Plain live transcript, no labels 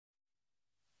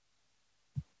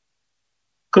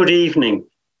Good evening.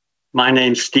 My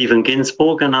name's Stephen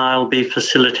Ginsborg and I'll be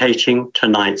facilitating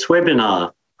tonight's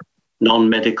webinar,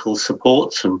 Non-Medical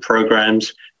Supports and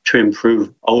Programs to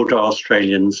Improve Older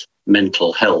Australians'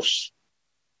 Mental Health.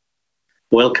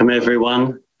 Welcome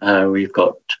everyone. We've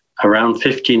got around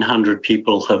 1,500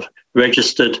 people have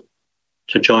registered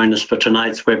to join us for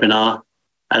tonight's webinar,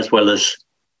 as well as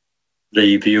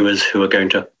the viewers who are going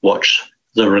to watch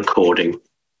the recording.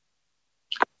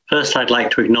 First, I'd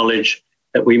like to acknowledge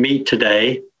that we meet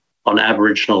today on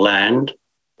Aboriginal land,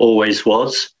 always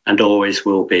was and always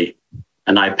will be.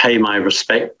 And I pay my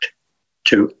respect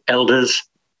to elders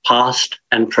past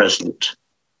and present.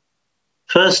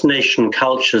 First Nation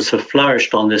cultures have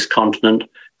flourished on this continent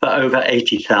for over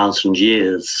 80,000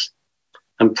 years.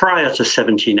 And prior to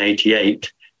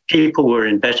 1788, people were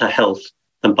in better health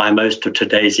than by most of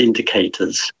today's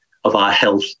indicators of our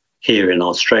health here in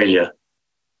Australia.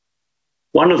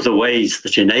 One of the ways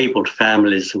that enabled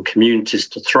families and communities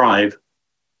to thrive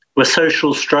were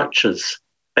social structures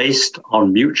based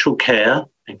on mutual care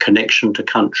and connection to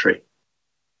country.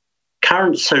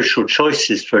 Current social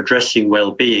choices for addressing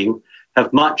well-being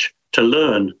have much to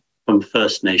learn from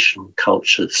First Nation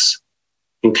cultures,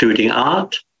 including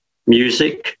art,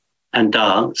 music, and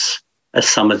dance as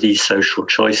some of these social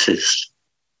choices.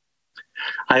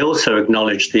 I also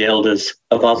acknowledge the elders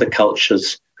of other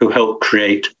cultures who help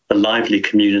create the lively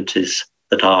communities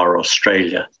that are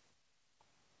Australia.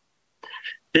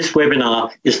 This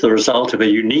webinar is the result of a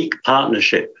unique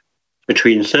partnership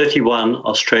between 31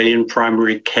 Australian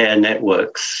primary care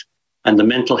networks and the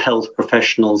Mental Health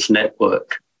Professionals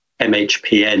Network,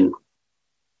 MHPN.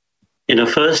 In a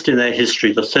first in their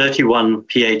history, the 31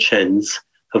 PHNs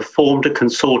have formed a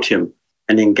consortium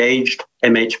and engaged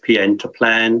MHPN to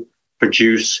plan,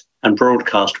 produce, and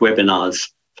broadcast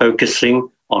webinars focusing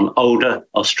on older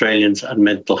Australians and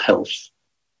mental health.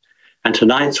 And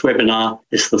tonight's webinar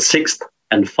is the sixth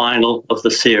and final of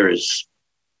the series.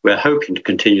 We're hoping to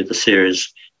continue the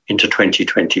series into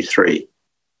 2023.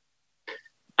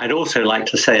 I'd also like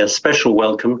to say a special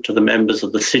welcome to the members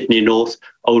of the Sydney North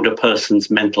Older Persons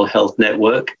Mental Health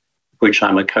Network, which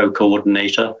I'm a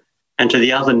co-coordinator, and to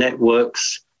the other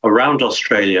networks around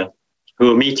Australia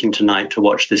who are meeting tonight to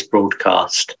watch this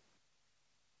broadcast.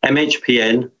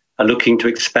 MHPN are looking to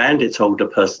expand its Older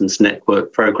Persons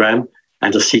Network program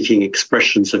and are seeking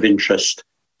expressions of interest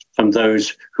from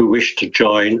those who wish to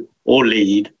join or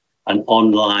lead an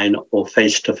online or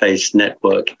face-to-face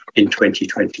network in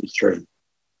 2023.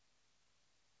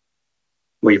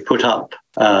 We put up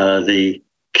the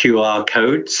QR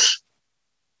codes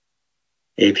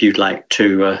if you'd like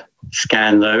to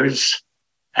scan those,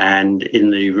 and in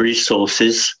the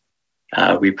resources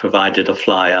we provided a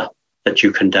flyer that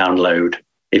you can download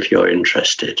if you're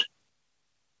interested.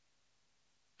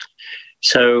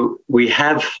 So we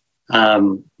have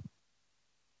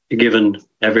given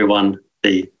everyone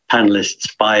the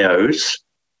panelists' bios,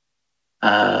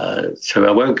 so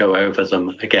I won't go over them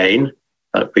again,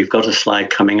 but we've got a slide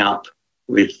coming up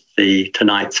with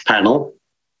tonight's panel.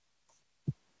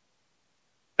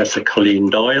 Professor Colleen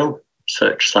Doyle,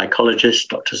 research psychologist,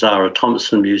 Dr. Zara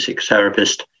Thompson, music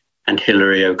therapist, and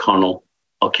Hilary O'Connell,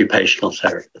 occupational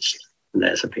therapist. And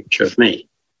there's a picture of me.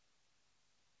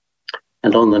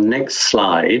 And on the next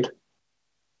slide,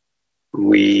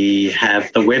 we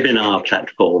have the webinar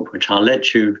platform, which I'll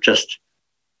let you just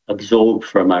absorb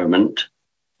for a moment.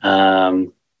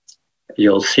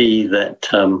 You'll see that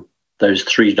those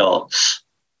three dots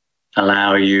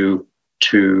allow you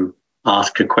to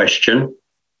ask a question,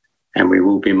 and we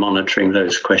will be monitoring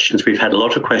those questions. We've had a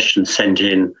lot of questions sent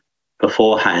in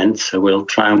beforehand, so we'll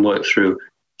try and work through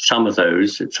some of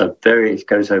those. It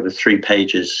goes over 3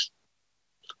 pages,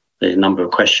 the number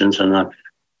of questions, and I've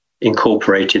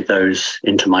incorporated those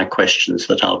into my questions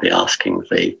that I'll be asking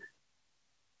the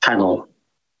panel.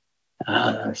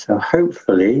 So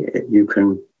hopefully you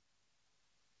can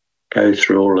go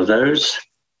through all of those,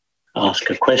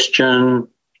 ask a question,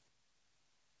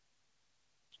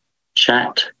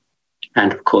 chat,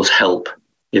 and of course help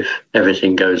if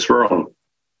everything goes wrong.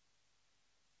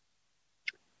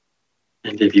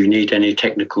 And if you need any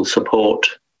technical support,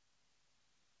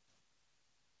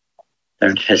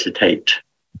 don't hesitate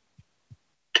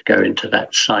to go into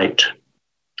that site.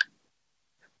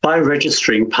 By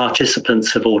registering,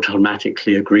 participants have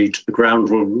automatically agreed to the ground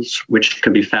rules, which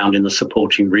can be found in the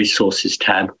Supporting Resources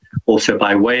tab. Also,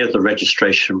 by way of the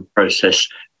registration process,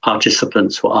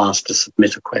 participants were asked to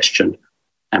submit a question,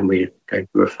 and we're going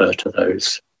to refer to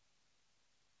those.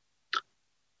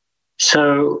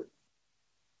 So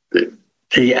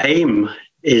the aim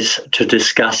is to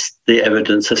discuss the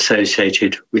evidence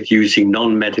associated with using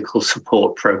non-medical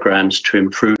support programs to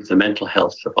improve the mental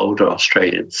health of older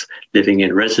Australians living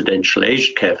in residential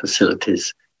aged care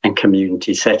facilities and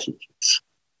community settings.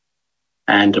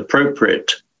 And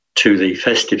appropriate to the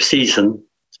festive season,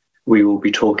 we will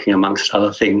be talking, amongst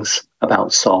other things,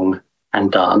 about song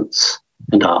and dance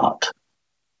and art.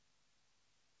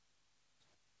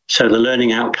 So the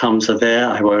learning outcomes are there.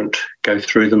 I won't go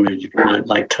through them. You might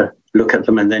like to look at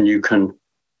them, and then you can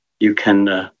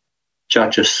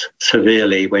judge us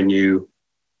severely when you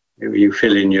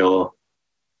fill in your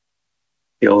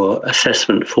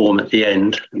assessment form at the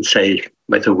end and say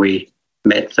whether we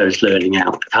met those learning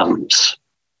outcomes.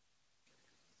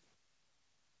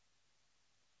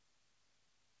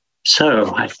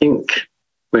 So I think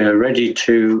we're ready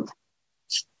to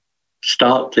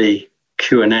start the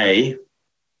Q&A,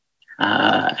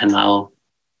 and I'll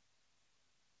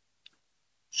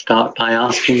start by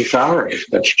asking Zara a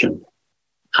question.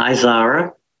 Hi,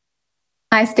 Zara.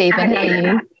 Hi, Stephen. How are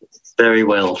you? Very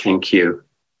well, thank you.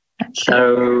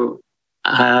 So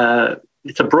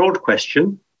it's a broad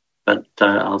question, but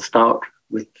I'll start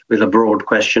with a broad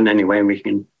question anyway, and we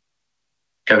can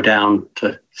go down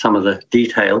to some of the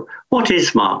detail. What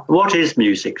is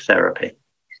music therapy?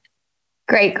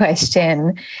 Great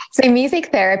question. So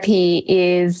music therapy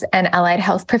is an allied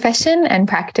health profession and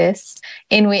practice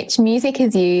in which music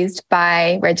is used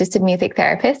by registered music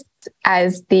therapists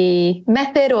as the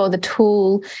method or the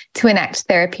tool to enact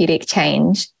therapeutic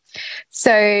change.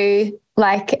 So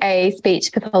like a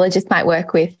speech pathologist might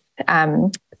work with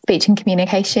speech and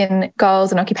communication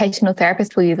goals, an occupational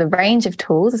therapist will use a range of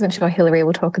tools, as I'm sure Hilary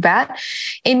will talk about.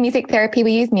 In music therapy,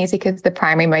 we use music as the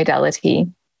primary modality.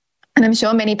 And I'm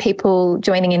sure many people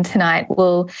joining in tonight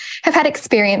will have had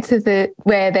experiences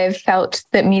where they've felt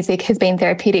that music has been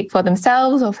therapeutic for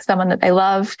themselves or for someone that they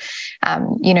love,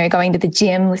 going to the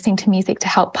gym, listening to music to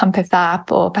help pump us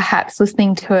up, or perhaps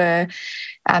listening to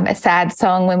a sad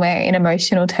song when we're in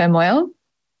emotional turmoil.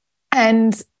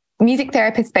 And music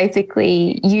therapists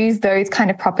basically use those kind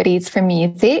of properties from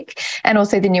music and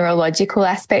also the neurological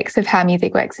aspects of how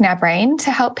music works in our brain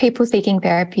to help people seeking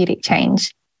therapeutic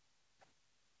change.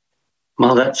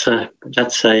 Well, that's a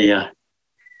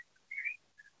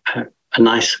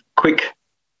nice, quick,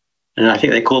 and I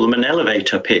think they call them an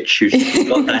elevator pitch. You've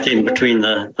got that in between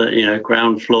the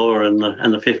ground floor and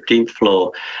the 15th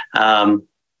floor.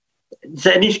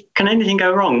 Can anything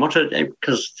go wrong?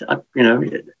 Because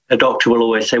a doctor will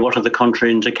always say, what are the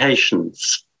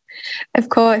contraindications? Of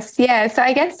course, yeah. So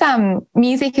I guess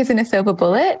music isn't a silver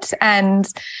bullet, and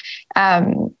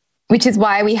which is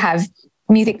why we have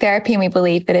music therapy, and we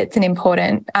believe that it's an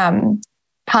important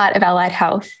part of allied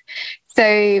health.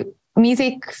 So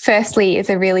music, firstly, is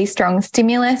a really strong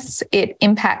stimulus. It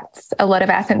impacts a lot of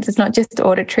our senses, not just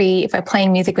auditory. If we're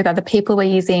playing music with other people, we're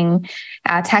using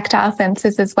our tactile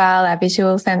senses as well, our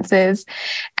visual senses.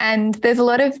 And there's a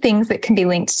lot of things that can be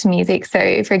linked to music.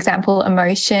 So, for example,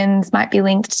 emotions might be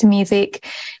linked to music.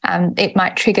 It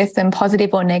might trigger some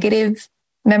positive or negative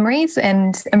memories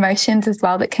and emotions as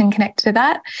well that can connect to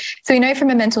that. So we know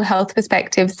from a mental health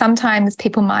perspective, sometimes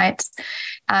people might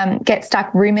get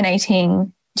stuck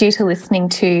ruminating due to listening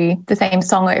to the same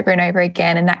song over and over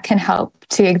again, and that can help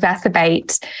to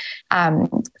exacerbate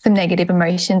some negative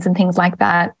emotions and things like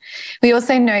that. We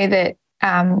also know that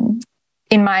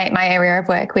in my area of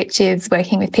work, which is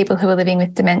working with people who are living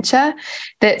with dementia,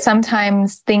 that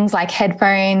sometimes things like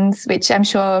headphones, which I'm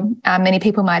sure many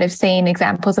people might have seen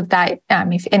examples of that,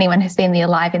 if anyone has seen the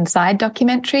Alive Inside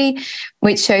documentary,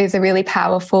 which shows a really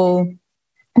powerful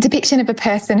depiction of a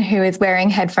person who is wearing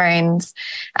headphones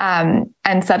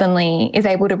and suddenly is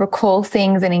able to recall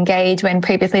things and engage when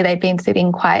previously they'd been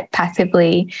sitting quite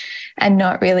passively and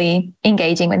not really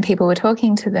engaging when people were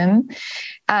talking to them.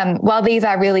 While these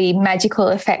are really magical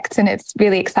effects and it's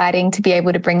really exciting to be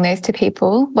able to bring those to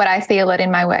people, what I see a lot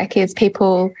in my work is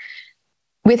people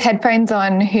with headphones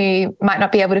on who might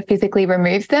not be able to physically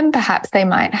remove them. Perhaps they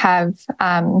might have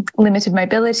limited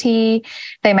mobility.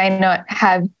 They may not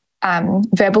have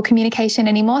verbal communication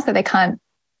anymore, so they can't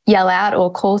yell out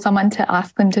or call someone to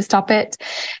ask them to stop it.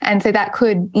 And so that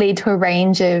could lead to a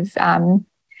range of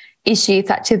issues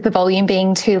such as the volume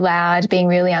being too loud, being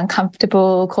really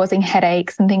uncomfortable, causing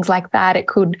headaches and things like that. It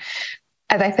could,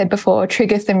 as I said before,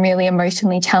 trigger some really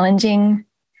emotionally challenging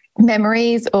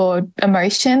memories or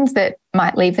emotions that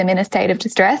might leave them in a state of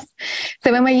distress.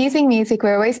 So when we're using music,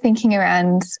 we're always thinking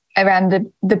around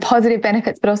the positive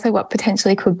benefits, but also what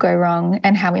potentially could go wrong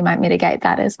and how we might mitigate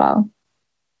that as well.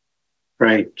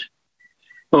 Great.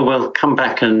 Well, we'll come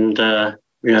back and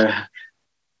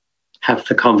have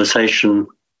the conversation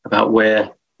about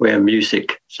where where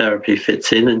music therapy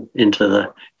fits into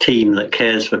the team that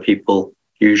cares for people,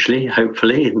 usually,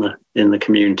 hopefully, in the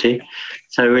community.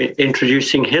 So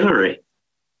introducing Hilary.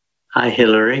 Hi,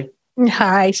 Hilary.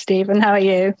 Hi, Stephen. How are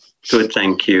you? Good,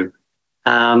 thank you.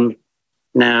 Now,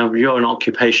 you're an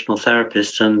occupational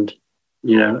therapist, and,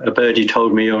 you know, a birdie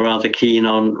told me you're rather keen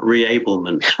on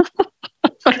reablement.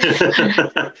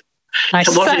 I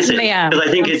so what certainly am. Because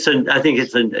I think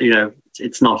it's you know,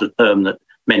 it's not a term that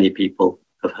many people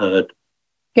have heard.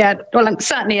 Yeah, well, it's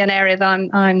certainly an area that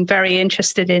I'm very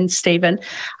interested in, Stephen.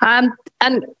 And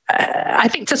I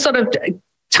think to sort of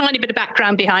tiny bit of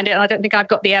background behind it, I don't think I've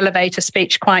got the elevator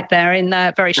speech quite there in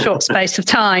a very short space of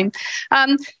time.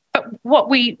 But what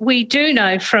we do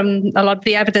know from a lot of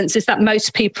the evidence is that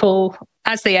most people,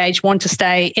 as they age, want to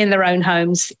stay in their own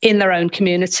homes, in their own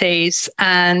communities.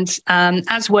 And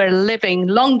as we're living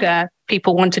longer,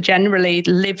 people want to generally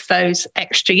live those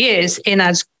extra years in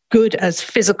as good as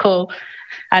physical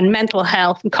and mental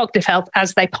health and cognitive health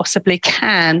as they possibly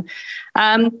can.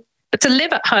 But to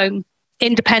live at home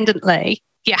independently,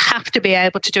 you have to be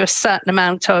able to do a certain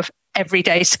amount of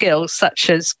everyday skills, such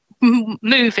as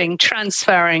moving,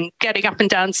 transferring, getting up and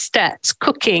down steps,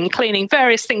 cooking, cleaning,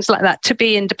 various things like that, to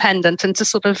be independent and to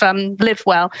sort of live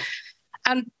well.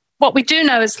 And what we do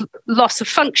know is loss of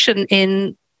function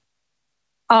in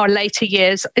our later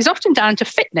years is often down to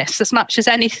fitness as much as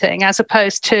anything, as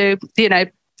opposed to, you know,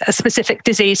 a specific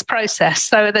disease process.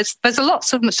 So there's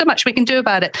so much we can do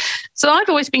about it. So I've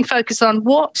always been focused on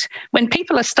when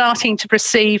people are starting to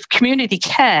receive community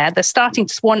care, they're starting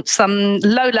to want some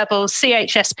low-level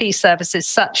CHSP services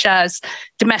such as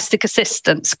domestic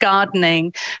assistance,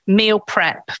 gardening, meal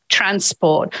prep,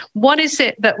 transport. What is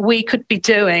it that we could be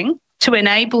doing to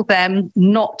enable them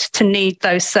not to need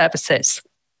those services?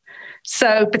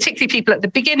 So particularly people at the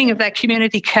beginning of their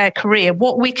community care career,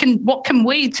 what can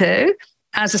we do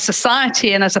as a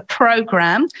society and as a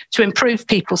program to improve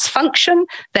people's function,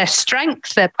 their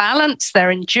strength, their balance,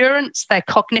 their endurance, their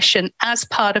cognition as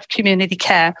part of community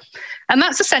care? And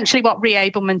that's essentially what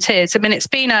reablement is. I mean,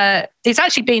 it's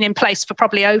actually been in place for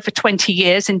probably over 20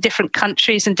 years in different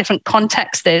countries and different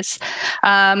contexts,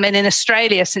 and in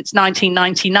Australia since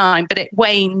 1999, but it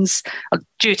wanes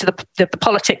due to the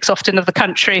politics often of the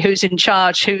country, who's in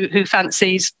charge, who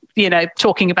fancies, you know,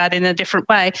 talking about it in a different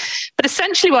way. But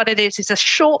essentially what it is a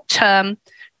short-term,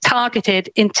 targeted,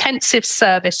 intensive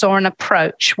service or an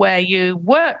approach where you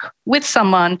work with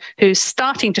someone who's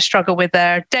starting to struggle with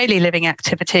their daily living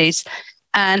activities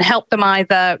and help them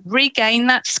either regain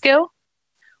that skill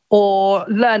or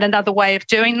learn another way of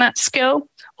doing that skill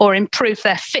or improve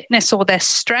their fitness or their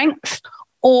strength,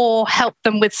 or help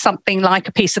them with something like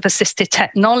a piece of assisted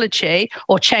technology,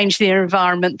 or change the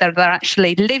environment that they're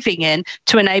actually living in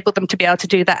to enable them to be able to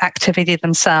do that activity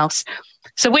themselves.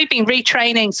 So we've been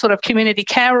retraining sort of community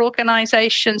care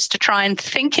organizations to try and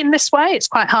think in this way. It's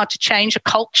quite hard to change a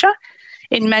culture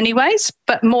in many ways,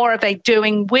 but more of a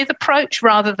doing with approach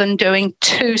rather than doing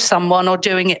to someone or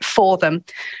doing it for them.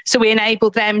 So we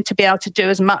enable them to be able to do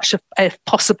as much as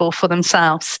possible for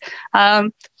themselves.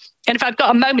 And if I've got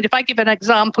a moment, if I give an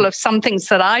example of some things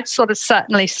that I've sort of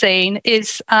certainly seen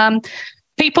is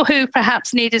people who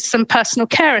perhaps needed some personal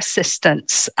care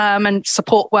assistance, and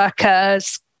support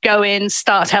workers go in,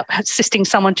 start help assisting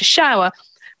someone to shower.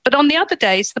 But on the other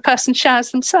days, the person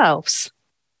showers themselves.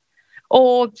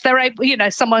 Or they're able, you know,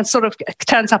 someone sort of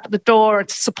turns up at the door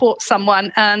to support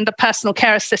someone, and the personal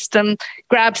care assistant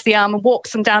grabs the arm and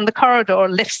walks them down the corridor, or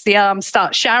lifts the arm,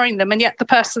 starts showering them, and yet the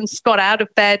person's got out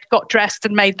of bed, got dressed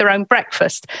and made their own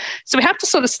breakfast. So we have to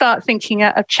sort of start thinking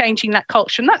of changing that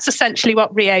culture. And that's essentially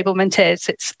what reablement is.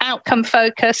 It's outcome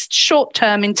focused,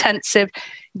 short-term, intensive,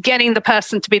 getting the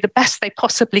person to be the best they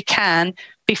possibly can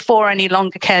before any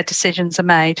longer care decisions are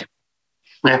made.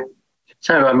 Yeah.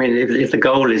 So, I mean, if the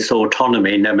goal is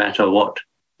autonomy, no matter what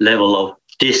level of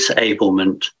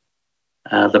disablement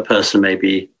the person may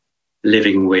be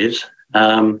living with,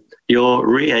 you're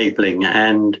reabling.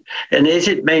 And is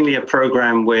it mainly a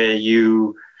program where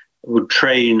you would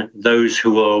train those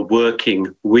who are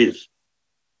working with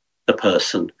the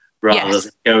person rather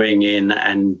than going in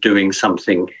and doing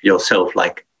something yourself,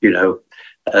 like, you know,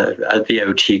 the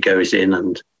OT goes in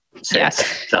and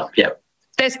sets up? Yeah.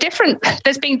 There's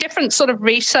been different sort of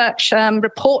research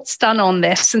reports done on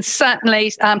this, and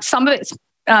certainly some of it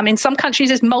in some countries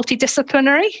is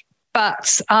multidisciplinary,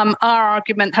 but our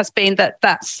argument has been that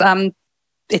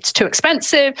it's too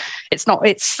expensive.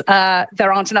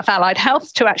 There aren't enough allied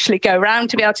health to actually go around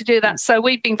to be able to do that. So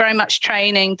we've been very much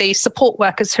training the support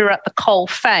workers who are at the coal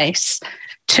face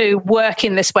to work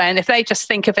in this way. And if they just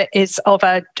think of it as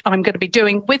I'm going to be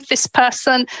doing with this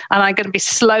person and I'm going to be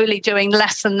slowly doing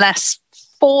less and less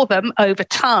for them over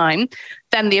time,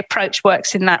 then the approach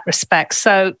works in that respect.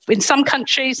 So in some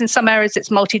countries, in some areas, it's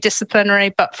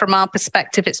multidisciplinary, but from our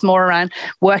perspective, it's more around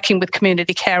working with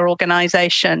community care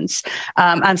organisations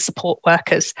and support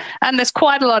workers. And there's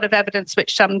quite a lot of evidence,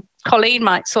 which Colleen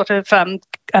might sort of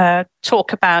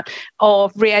talk about,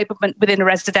 of reablement within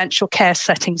residential care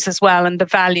settings as well, and the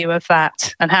value of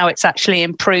that, and how it's actually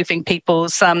improving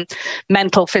people's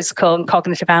mental, physical and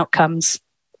cognitive outcomes.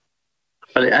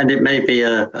 And it may be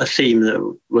a theme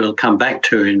that we'll come back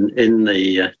to in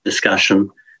the discussion,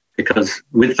 because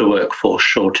with the workforce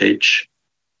shortage,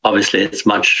 obviously it's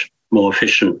much more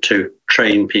efficient to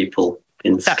train people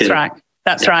in skills. That's right.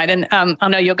 That's right. And I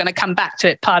know you're going to come back to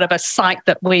it. Part of a site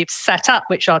that we've set up,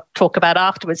 which I'll talk about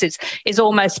afterwards, is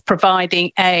almost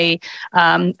providing a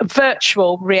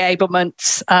virtual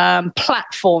reablement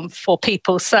platform for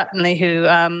people, certainly who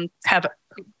have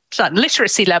certain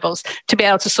literacy levels, to be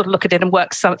able to sort of look at it and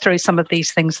work through some of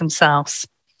these things themselves.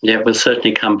 Yeah, we'll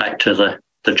certainly come back to the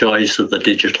joys of the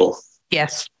digital.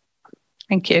 Yes.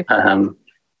 Thank you.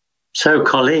 So,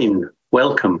 Colleen,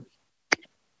 welcome.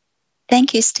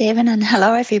 Thank you, Stephen, and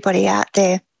hello, everybody out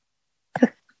there.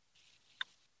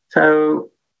 So,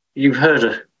 you've heard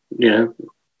of,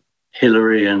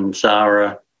 Hilary and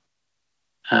Zara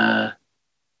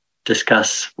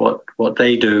discuss what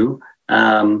they do.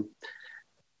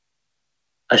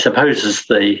 I suppose as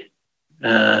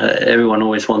everyone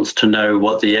always wants to know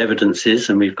what the evidence is,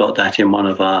 and we've got that in one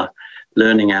of our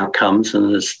learning outcomes.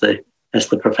 And as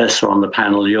the professor on the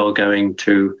panel, you're going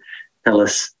to tell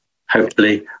us,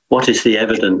 hopefully, what is the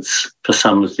evidence for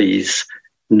some of these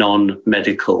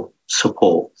non-medical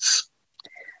supports?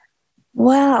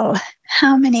 Well,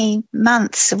 how many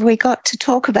months have we got to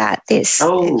talk about this?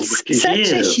 Oh,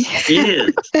 years.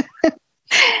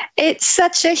 It's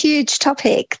such a huge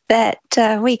topic that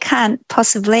we can't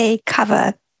possibly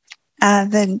cover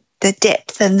the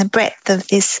depth and the breadth of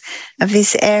this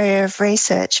area of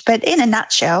research. But in a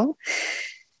nutshell,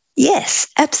 yes,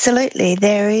 absolutely,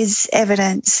 there is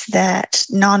evidence that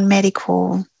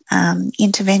non-medical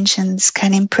interventions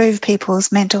can improve people's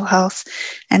mental health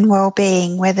and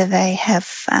well-being, whether they are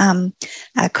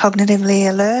cognitively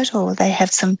alert, or they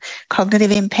have some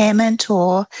cognitive impairment,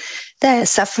 or they are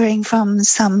suffering from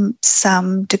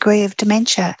some degree of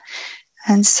dementia.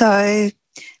 And so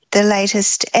the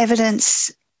latest evidence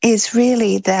is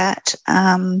really that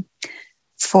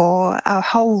for a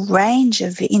whole range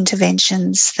of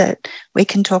interventions that we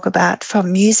can talk about,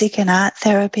 from music and art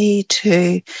therapy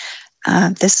to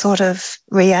the sort of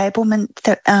reablement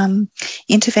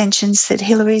interventions that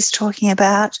Hilary's talking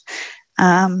about,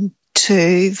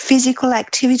 to physical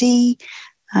activity,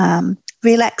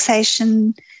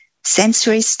 relaxation,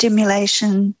 sensory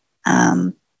stimulation,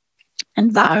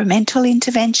 environmental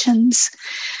interventions,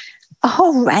 a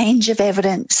whole range of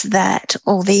evidence that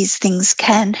all these things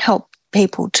can help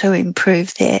people to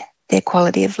improve their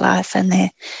quality of life and their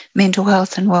mental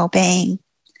health and well-being.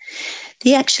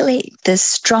 The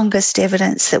strongest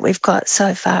evidence that we've got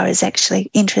so far is actually,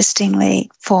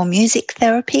 interestingly, for music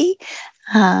therapy.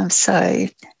 So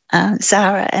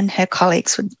Zara and her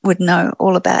colleagues would know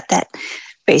all about that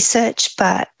research,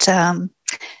 but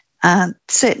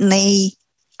certainly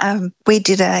we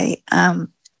did an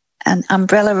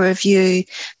umbrella review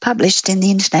published in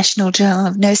the International Journal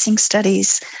of Nursing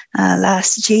Studies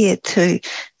last year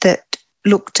that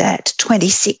looked at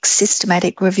 26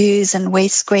 systematic reviews, and we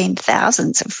screened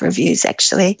thousands of reviews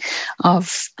actually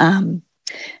of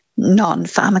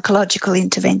non-pharmacological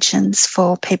interventions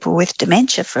for people with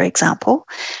dementia, for example.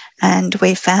 And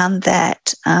we found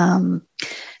that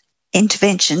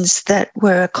interventions that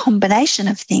were a combination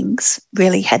of things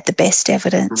really had the best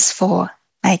evidence for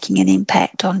making an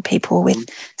impact on people with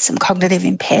some cognitive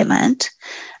impairment.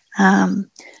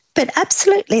 But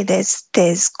absolutely,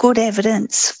 there's good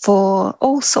evidence for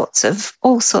all sorts of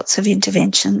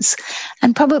interventions,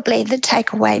 and probably the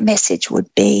takeaway message would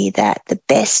be that the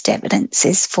best evidence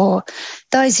is for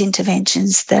those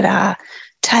interventions that are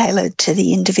tailored to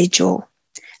the individual,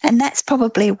 and that's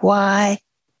probably why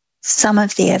some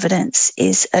of the evidence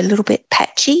is a little bit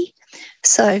patchy.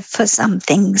 So for some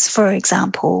things, for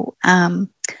example,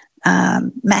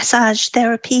 massage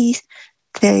therapy,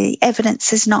 the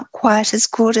evidence is not quite as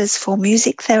good as for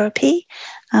music therapy,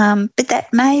 but that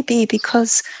may be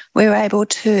because we're able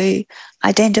to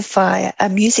identify a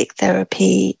music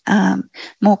therapy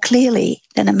more clearly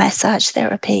than a massage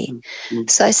therapy. Mm-hmm.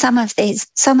 So some of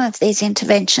these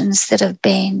interventions that have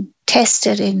been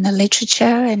tested in the literature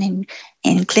and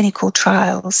in clinical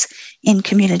trials in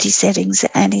community settings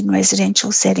and in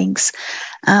residential settings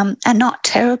are not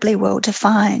terribly well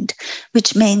defined,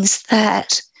 which means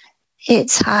that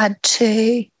it's hard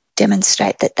to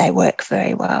demonstrate that they work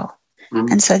very well.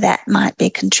 And so that might be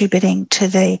contributing to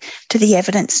the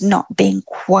evidence not being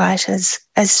quite as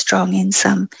strong in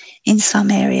some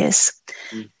areas.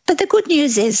 But the good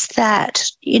news is that,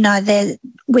 you know,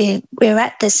 we're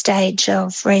at the stage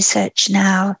of research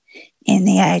now in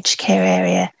the aged care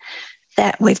area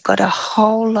that we've got a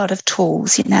whole lot of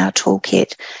tools in our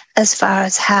toolkit as far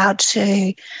as how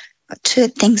to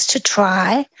things to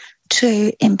try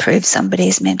to improve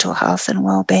somebody's mental health and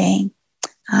well-being.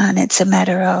 And it's a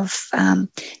matter of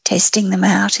testing them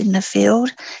out in the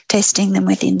field, testing them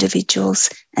with individuals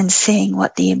and seeing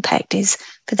what the impact is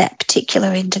for that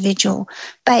particular individual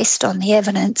based on the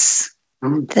evidence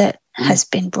that has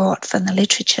been brought from the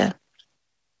literature.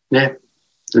 Yeah,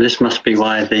 this must be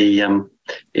why the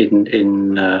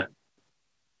in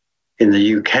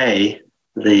the UK,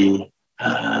 the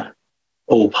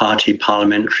all-party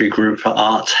parliamentary group for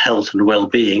arts, health and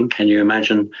well-being. Can you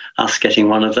imagine us getting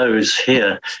one of those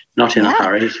here? Not in a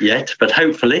hurry yet, but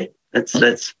hopefully.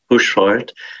 Let's push for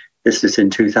it. This is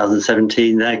in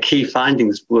 2017. Their key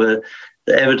findings were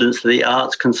the evidence that the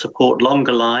arts can support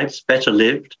longer lives, better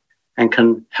lived, and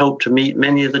can help to meet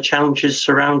many of the challenges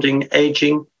surrounding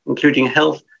ageing, including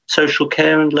health, social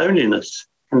care and loneliness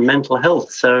and mental health.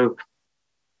 So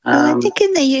I think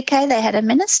in the UK they had a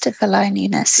minister for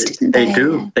loneliness, didn't they? They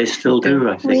do. They still do,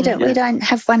 I think. We don't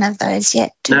have one of those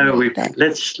yet, No, we're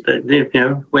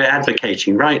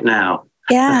advocating right now.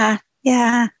 Yeah.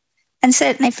 And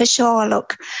certainly for sure,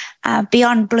 look,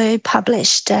 Beyond Blue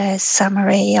published a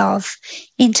summary of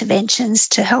interventions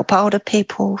to help older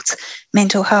people's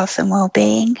mental health and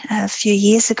well-being a few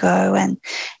years ago, and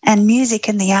music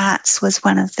and the arts was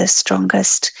one of the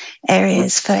strongest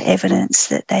areas for evidence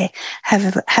that they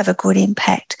have a good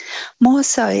impact, more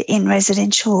so in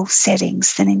residential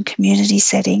settings than in community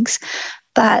settings.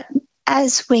 But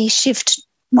as we shift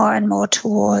more and more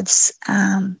towards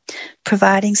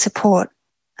providing support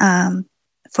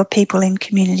for people in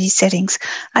community settings,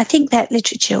 I think that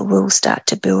literature will start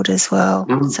to build as well,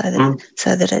 so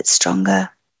that it's stronger.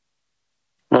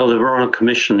 Well, the Royal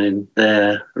Commission in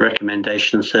their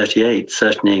recommendation 38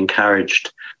 certainly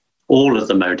encouraged all of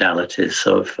the modalities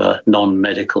of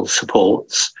non-medical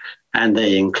supports, and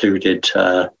they included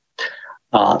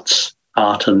art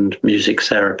and music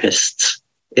therapists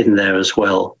in there as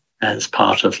well as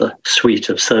part of the suite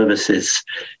of services.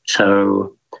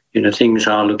 So, you know, things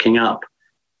are looking up.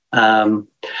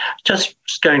 Just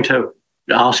going to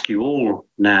ask you all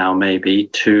now maybe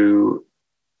to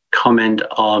comment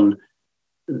on,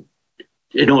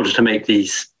 in order to make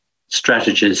these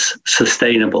strategies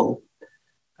sustainable,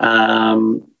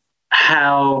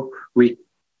 how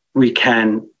we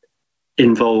can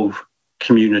involve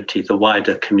community, the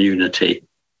wider community,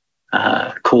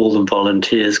 call them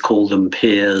volunteers, call them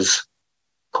peers,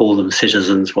 call them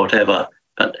citizens, whatever.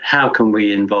 But how can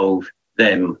we involve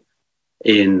them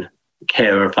in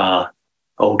care of our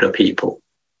older people?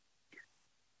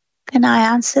 Can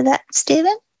I answer that,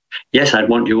 Stephen? Yes, I'd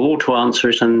want you all to answer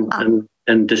it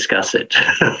and discuss it.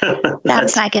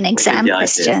 That's like an exam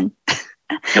question.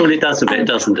 Well, it does a bit,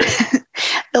 doesn't it?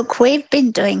 Look, we've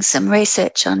been doing some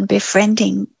research on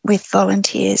befriending with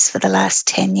volunteers for the last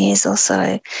 10 years or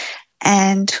so,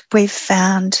 and we've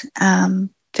found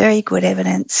very good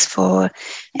evidence for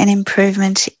an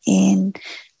improvement in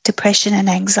depression and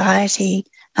anxiety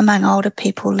among older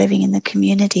people living in the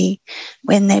community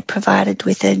when they're provided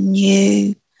with a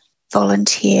new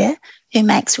volunteer who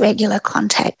makes regular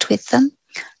contact with them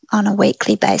on a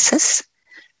weekly basis.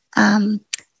 And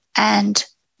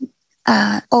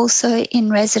also in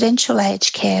residential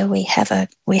aged care, we have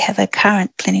a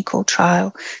current clinical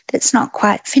trial that's not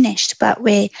quite finished, but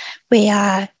we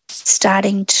are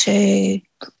starting to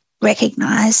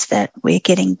recognise that we're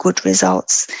getting good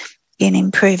results in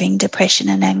improving depression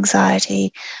and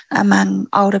anxiety among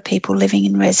older people living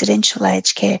in residential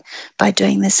aged care by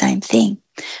doing the same thing.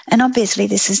 And obviously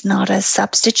this is not a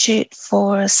substitute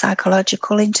for a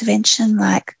psychological intervention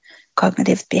like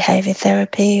cognitive behaviour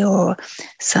therapy or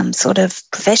some sort of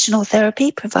professional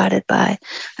therapy provided by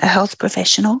a health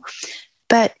professional,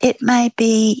 but it may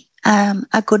be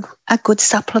a good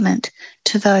supplement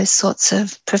to those sorts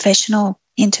of professional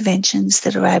interventions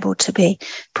that are able to be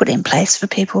put in place for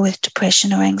people with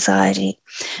depression or anxiety.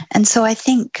 And so I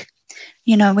think,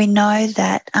 you know, we know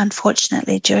that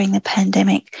unfortunately during the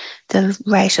pandemic, the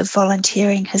rate of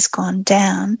volunteering has gone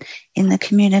down in the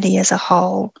community as a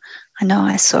whole. I know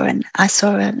I saw an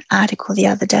article the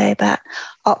other day about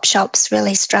op shops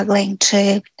really struggling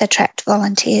to attract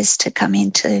volunteers to come in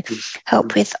to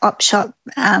help with op shop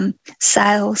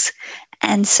sales.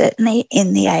 And certainly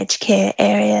in the aged care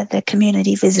area, the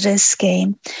community visitors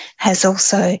scheme has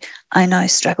also, I know,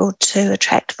 struggled to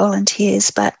attract volunteers.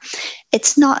 But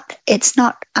it's not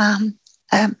a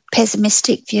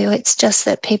pessimistic view. It's just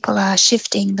that people are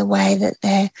shifting the way that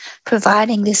they're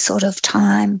providing this sort of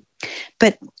time.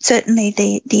 But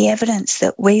certainly the evidence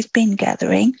that we've been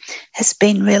gathering has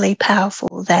been really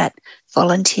powerful that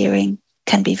volunteering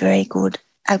can be a very good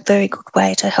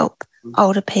way to help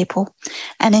older people.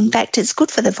 And in fact, it's good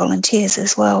for the volunteers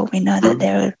as well. We know that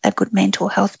there are good mental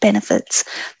health benefits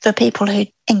for people who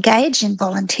engage in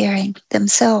volunteering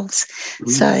themselves.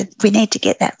 So we need to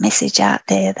get that message out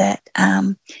there that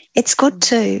it's good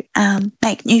to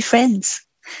make new friends.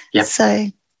 Yep. So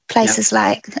places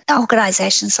like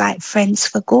organisations like Friends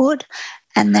for Good,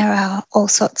 and there are all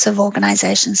sorts of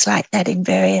organisations like that in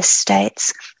various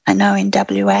states. I know in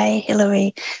WA,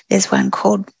 Hillary, there's one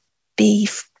called Be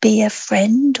a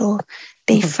Friend or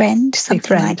Befriend,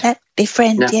 something like that.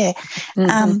 Befriend, yeah.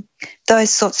 Those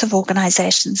sorts of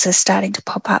organisations are starting to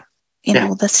pop up in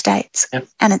all the states,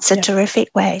 and it's a terrific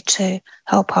way to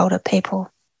help older people.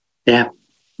 I've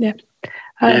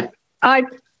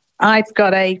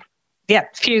got a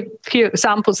few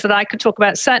examples that I could talk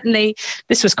about. Certainly,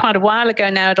 this was quite a while ago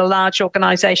now at a large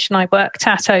organisation I worked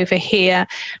at over here.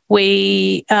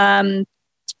 We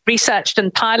researched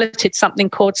and piloted something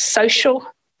called social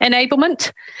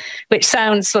enablement, which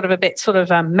sounds sort of a bit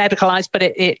medicalized, but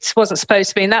it wasn't supposed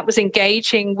to be. And that was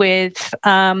engaging with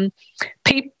older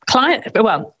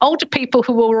people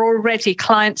who were already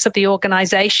clients of the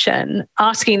organisation,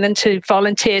 asking them to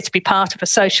volunteer to be part of a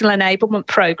social enablement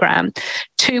program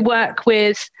to work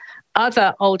with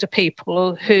other older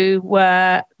people who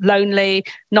were lonely,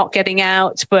 not getting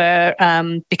out, were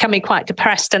becoming quite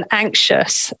depressed and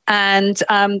anxious. And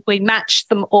we matched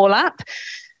them all up.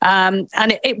 And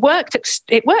it worked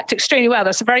extremely well.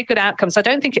 That's a very good outcomes. I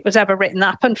don't think it was ever written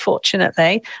up,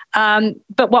 unfortunately.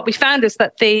 But what we found is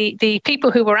that the people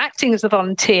who were acting as the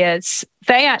volunteers,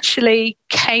 they actually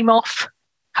came off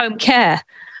home care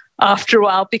after a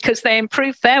while because they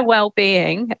improved their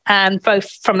well-being, and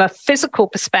both from a physical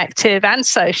perspective and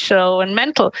social and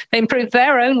mental, they improved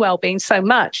their own well-being so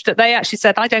much that they actually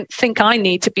said, I don't think I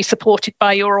need to be supported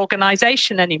by your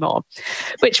organisation anymore,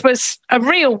 which was a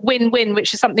real win-win,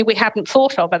 which is something we hadn't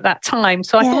thought of at that time.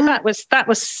 So I thought that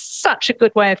was such a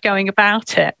good way of going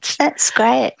about it. That's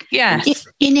great. Yes.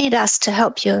 You need us to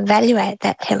help you evaluate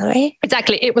that, Hillary.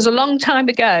 Exactly. It was a long time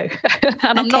ago,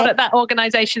 and I'm not at that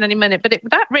organisation any minute, but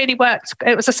that really worked.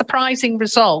 It was a surprising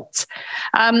result.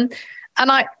 And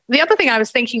the other thing I was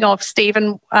thinking of,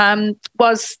 Stephen,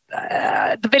 was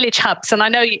the village hubs. And I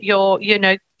know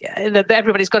that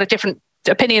everybody's got a different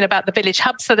opinion about the village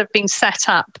hubs that have been set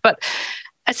up, but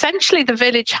essentially the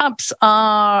village hubs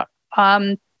are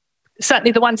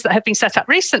certainly the ones that have been set up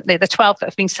recently, the 12 that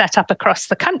have been set up across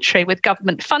the country with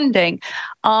government funding,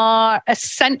 are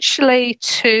essentially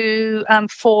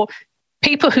for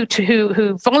people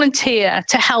who volunteer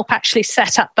to help actually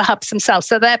set up the hubs themselves.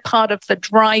 So they're part of the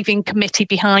driving committee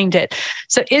behind it.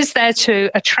 So it is there to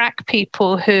attract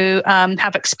people who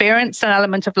have experienced an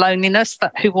element of loneliness,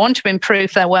 who want to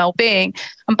improve their well-being.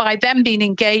 And by them being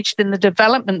engaged in the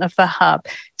development of the hub,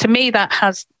 to me, that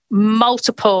has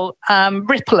multiple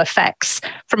ripple effects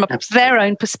from their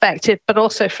own perspective, but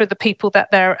also for the people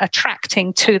that they're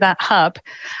attracting to that hub.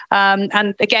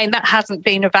 And again, that hasn't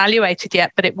been evaluated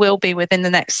yet, but it will be within the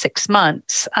next 6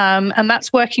 months. And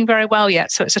that's working very well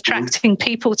yet. So it's attracting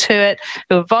people to it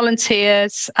who are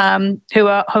volunteers, who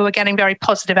are getting very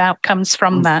positive outcomes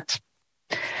from that.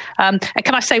 And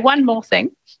can I say one more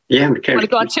thing? Yeah, okay. Want to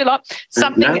go on too long?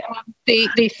 Something,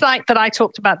 the site that I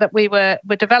talked about that we were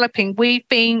developing, we've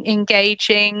been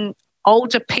engaging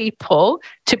older people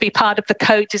to be part of the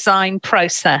co-design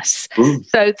process.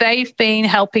 So they've been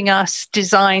helping us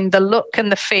design the look and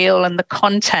the feel and the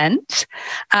content.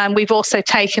 And we've also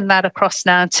taken that across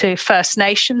now to First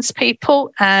Nations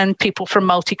people and people from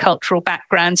multicultural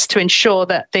backgrounds to ensure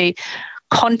that the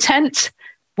content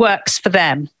works for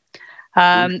them.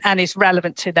 And is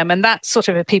relevant to them. And that's sort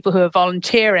of the people who are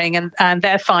volunteering, and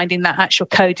they're finding that actual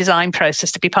co-design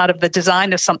process to be part of the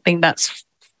design of something that's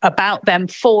about them,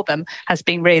 for them, has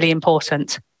been really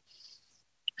important.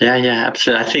 Yeah,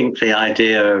 absolutely. I think the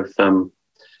idea of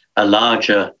a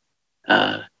larger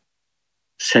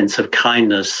sense of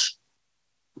kindness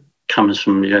comes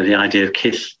from the idea of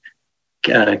kin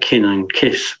and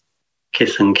kiss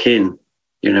and kin.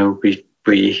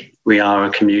 We are a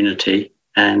community.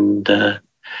 And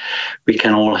we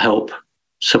can all help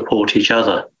support each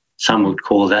other. Some would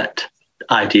call that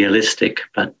idealistic,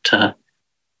 but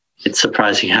it's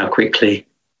surprising how quickly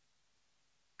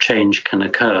change can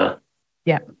occur.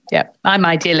 Yeah. I'm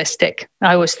idealistic.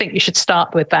 I always think you should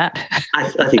start with that. I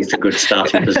think it's a good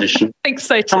starting position. I think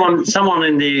so too. Someone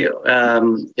in the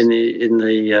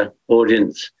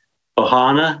audience,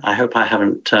 Ohana, I hope I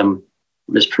haven't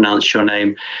mispronounced your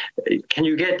name. Can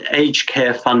you get aged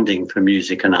care funding for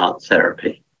music and art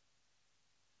therapy?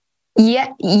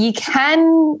 Yeah, you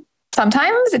can.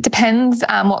 Sometimes it depends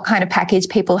what kind of package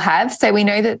people have. So we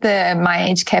know that the My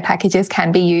Aged Care packages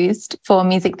can be used for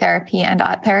music therapy and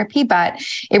art therapy, but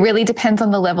it really depends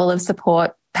on the level of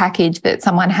support package that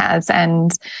someone has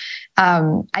and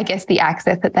I guess the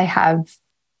access that they have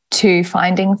to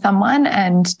finding someone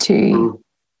and to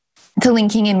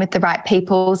linking in with the right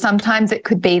people. Sometimes it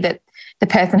could be that the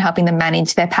person helping them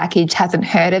manage their package hasn't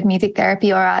heard of music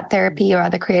therapy or art therapy or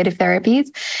other creative therapies,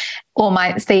 or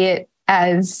might see it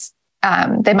as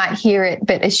they might hear it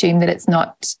but assume that it's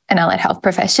not an allied health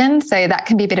profession. So that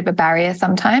can be a bit of a barrier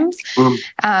sometimes. And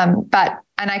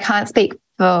I can't speak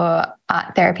for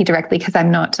art therapy directly because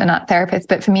I'm not an art therapist,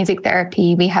 but for music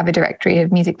therapy, we have a directory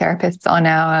of music therapists on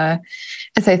our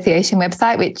association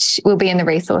website, which will be in the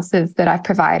resources that I've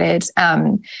provided.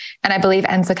 And I believe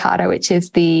ANZACADA, which is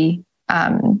the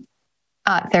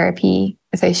Art Therapy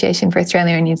Association for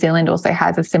Australia and New Zealand, also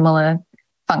has a similar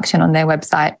function on their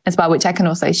website as well, which I can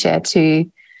also share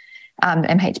to the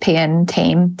MHPN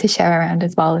team to share around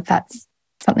as well if that's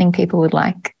something people would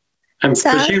like.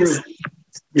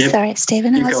 Sorry,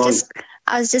 Stephen.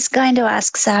 I was just going to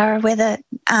ask Sarah whether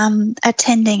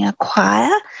attending a choir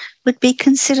would be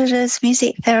considered as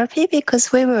music therapy,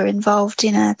 because we were involved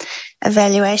in an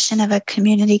evaluation of a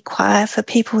community choir for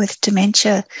people with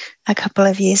dementia a couple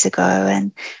of years ago,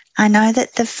 and I know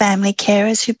that the family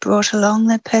carers who brought along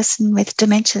the person with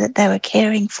dementia that they were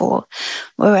caring for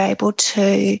were able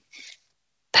to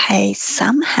pay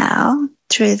somehow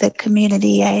through the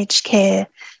community aged care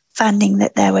funding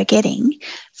that they were getting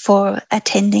for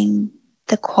attending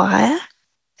the choir.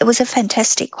 It was a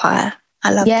fantastic choir.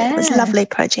 I loved it. It was a lovely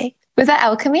project. Was that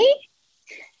Alchemy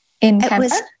in Canberra?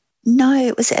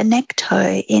 It was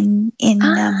Enecto in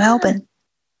Melbourne.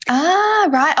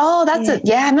 Right. Oh, that's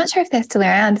I'm not sure if they're still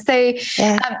around. So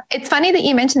it's funny that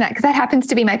you mentioned that because that happens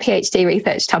to be my PhD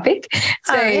research topic.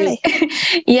 So, really?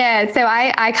 So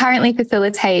I currently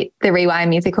facilitate the Rewire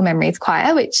Musical Memories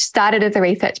Choir, which started as a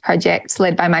research project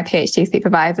led by my PhD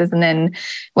supervisors. And then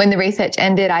when the research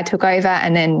ended, I took over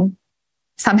and then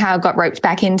somehow got roped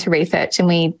back into research, and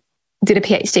we did a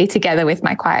PhD together with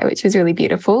my choir, which was really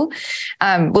beautiful.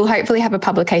 We'll hopefully have a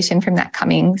publication from that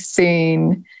coming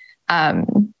soon.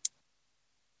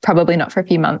 Probably not for a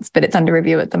few months, but it's under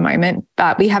review at the moment.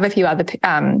 But we have a few other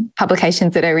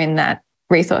publications that are in that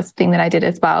resource thing that I did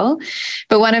as well.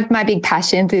 But one of my big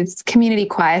passions is community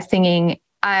choir singing.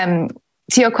 To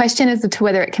your question as to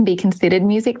whether it can be considered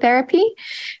music therapy,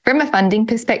 from a funding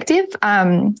perspective,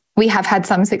 we have had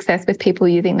some success with people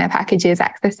using their packages,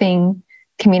 accessing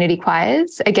community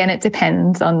choirs. Again, it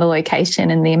depends on the location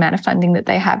and the amount of funding that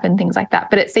they have and things like that,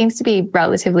 but it seems to be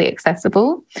relatively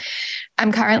accessible.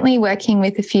 I'm currently working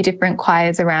with a few different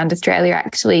choirs around Australia,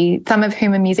 actually, some of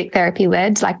whom are music therapy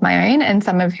led, like my own, and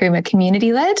some of whom are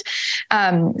community led.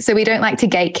 So we don't like to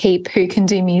gatekeep who can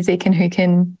do music and who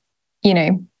can,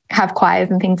 have choirs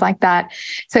and things like that.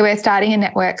 So we're starting a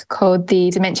network called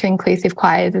the Dementia Inclusive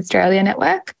Choirs Australia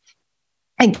Network.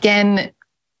 Again,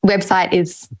 website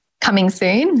is coming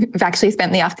soon. We've actually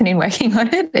spent the afternoon working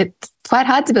on it. It's quite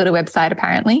hard to build a website,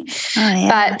 apparently.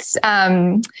 But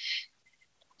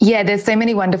there's so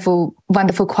many wonderful,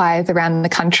 wonderful choirs around the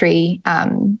country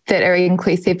that are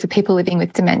inclusive for people living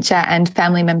with dementia and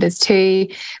family members too.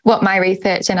 What my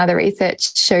research and other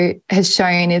research has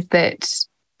shown is that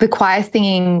the choir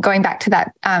singing, going back to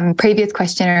that previous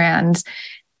question around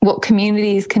what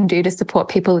communities can do to support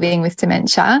people living with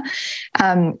dementia,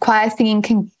 choir singing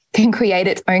can create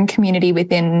its own community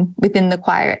within the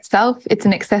choir itself. It's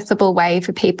an accessible way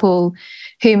for people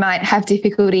who might have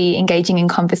difficulty engaging in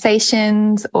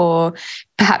conversations, or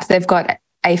perhaps they've got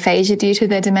aphasia due to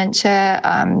their dementia,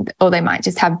 or they might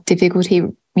just have difficulty,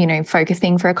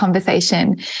 focusing for a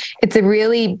conversation. It's a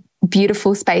really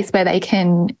beautiful space where they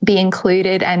can be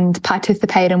included and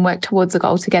participate and work towards a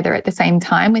goal together at the same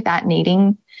time without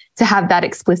needing to have that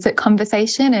explicit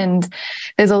conversation. And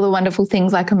there's all the wonderful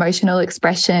things like emotional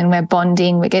expression, we're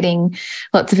bonding, we're getting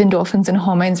lots of endorphins and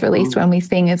hormones released when we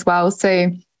sing as well. So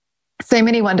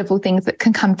many wonderful things that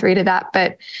can come through to that.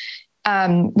 But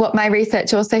what my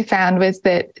research also found was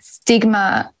that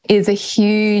stigma is a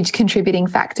huge contributing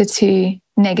factor to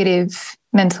negative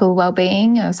mental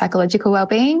well-being or psychological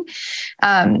well-being,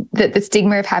 that the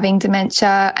stigma of having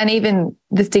dementia and even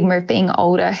the stigma of being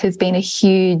older has been a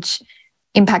huge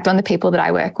impact on the people that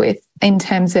I work with in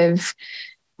terms of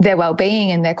their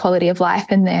well-being and their quality of life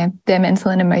and their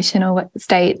mental and emotional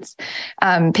states.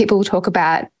 People talk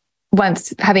about,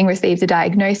 once having received a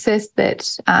diagnosis,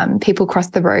 that people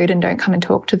cross the road and don't come and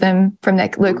talk to them from their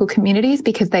local communities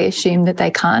because they assume that they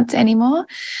can't anymore.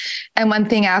 And one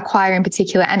thing our choir in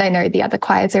particular, and I know the other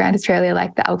choirs around Australia,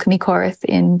 like the Alchemy Chorus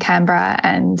in Canberra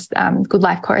and Good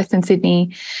Life Chorus in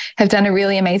Sydney, have done a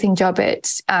really amazing job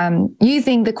at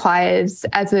using the choirs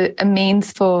as a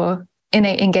means for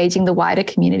engaging the wider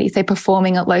community. So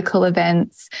performing at local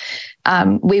events.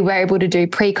 We were able to do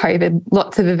pre-COVID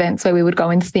lots of events where we would go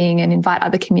and sing and invite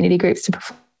other community groups to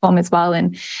perform as well,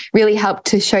 and really help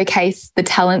to showcase the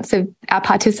talents of our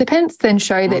participants and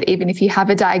show that even if you have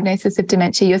a diagnosis of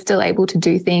dementia, you're still able to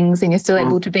do things and you're still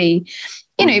able to be,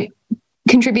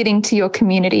 contributing to your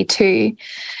community too.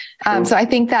 So I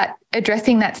think that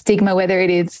addressing that stigma, whether it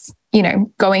is,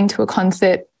 going to a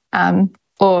concert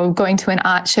or going to an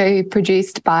art show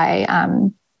produced by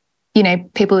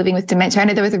people living with dementia. I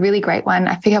know there was a really great one.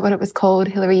 I forget what it was called.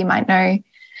 Hilary, you might know,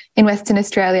 in Western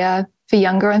Australia for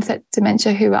younger onset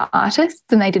dementia who are artists,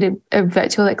 and they did a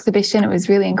virtual exhibition. It was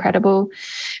really incredible.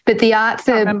 But the arts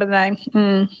are... I remember the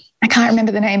name. I can't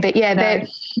remember the name, but yeah,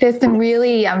 there's some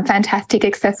really fantastic,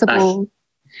 accessible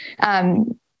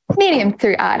medium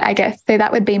through art, I guess. So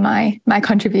that would be my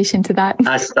contribution to that.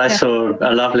 I saw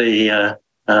a lovely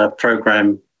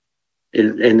program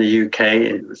in the UK.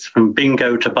 It was from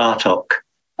Bingo to Bartok.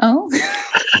 Oh.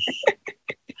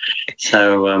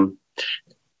 So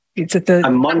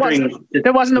I'm wondering...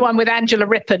 There wasn't the one with Angela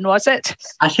Rippon, was it?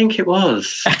 I think it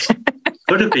was.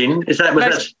 Could have been.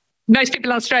 Most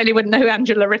people in Australia wouldn't know who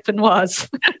Angela Rippon was.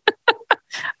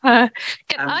 I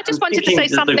just wanted to say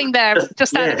something there,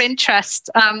 just out of interest,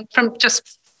 from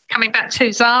just coming back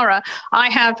to Zara. I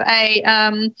have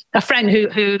a friend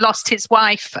who lost his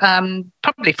wife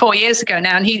probably 4 years ago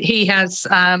now, and he has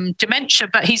dementia,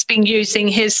 but he's been using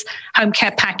his home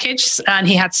care package, and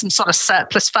he had some sort of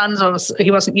surplus funds, or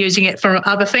he wasn't using it for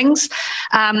other things,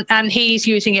 and he's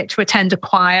using it to attend a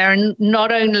choir. And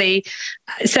not only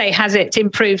has it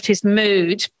improved his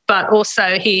mood, but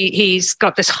also he's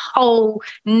got this whole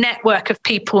network of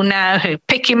people now who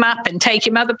pick him up and take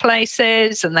him other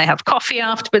places, and they have coffee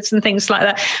afterwards and things like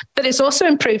that. But it's also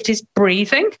improved his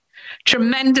breathing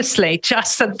tremendously,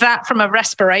 just so that from a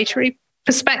respiratory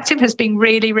perspective has been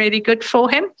really, really good for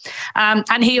him.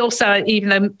 And he also, even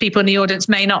though people in the audience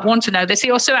may not want to know this,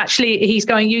 he's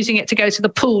using it to go to the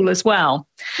pool as well.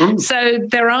 So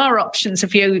there are options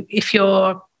if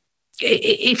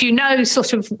you know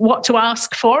sort of what to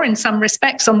ask for in some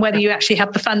respects, on whether you actually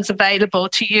have the funds available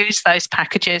to use those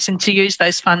packages and to use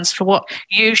those funds for what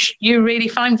you really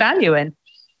find value in.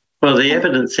 Well, the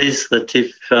evidence is that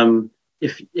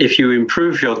if you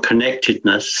improve your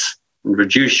connectedness and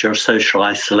reduce your social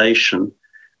isolation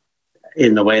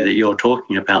in the way that you're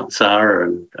talking about,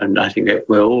 Zara, and I think that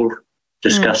we're all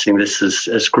discussing this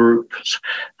as groups,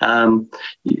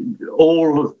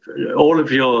 all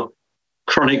of your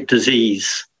chronic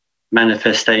disease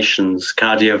manifestations,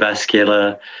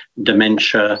 cardiovascular,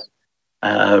 dementia,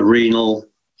 renal,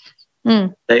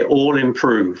 they all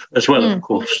improve, as well, of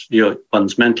course,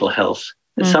 one's mental health,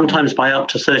 sometimes by up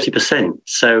to 30%.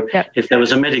 So if there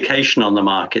was a medication on the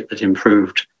market that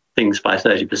improved things by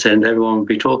 30%, everyone would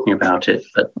be talking about it.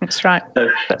 But that's right.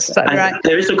 That's right.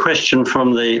 There is a question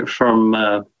from the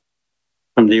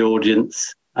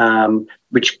audience,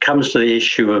 which comes to the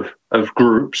issue of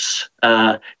groups.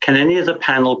 Can any of the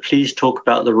panel please talk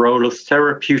about the role of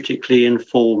therapeutically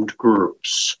informed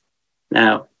groups?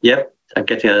 Now, I'm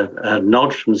getting a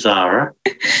nod from Zara.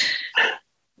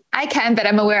 I can, but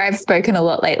I'm aware I've spoken a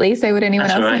lot lately. So would anyone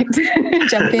else like to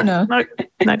jump in? Or?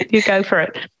 No, you go for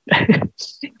it.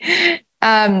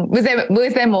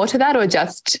 Was there more to that, or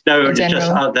just no?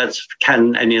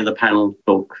 Can any of the panel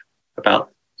talk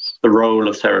about the role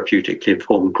of therapeutically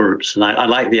informed groups? And I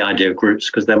like the idea of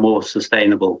groups because they're more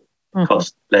sustainable,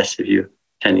 cost less if you're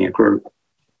attending a group.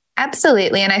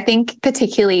 Absolutely, and I think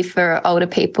particularly for older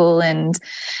people, and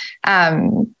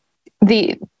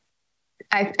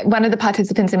one of the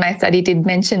participants in my study did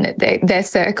mention that their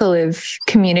circle of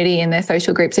community and their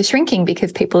social groups are shrinking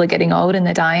because people are getting old and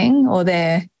they're dying, or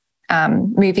they're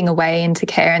moving away into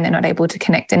care and they're not able to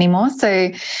connect anymore. So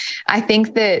I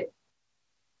think that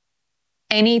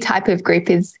any type of group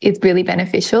is really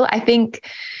beneficial. I think,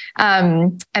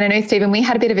 and I know, Stephen, we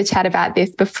had a bit of a chat about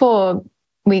this before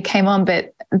we came on,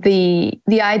 but the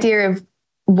idea of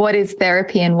what is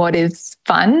therapy and what is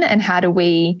fun, and how do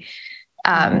we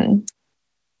how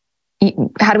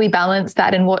do we balance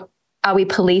that, and what are we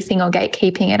policing or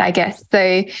gatekeeping it, I guess.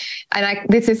 So,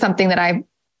 this is something that I,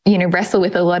 wrestle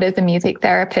with a lot as a music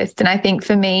therapist. And I think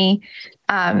for me,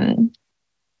 I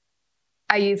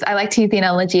like to use the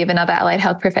analogy of another allied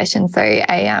health profession. So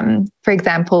for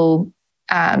example,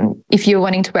 if you're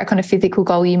wanting to work on a physical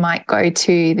goal, you might go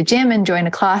to the gym and join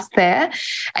a class there,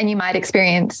 and you might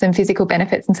experience some physical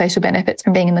benefits and social benefits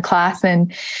from being in the class.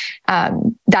 And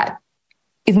that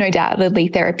is no doubtedly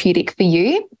therapeutic for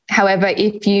you. However,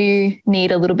 if you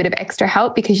need a little bit of extra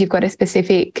help because you've got a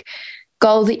specific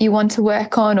goal that you want to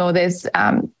work on, or there's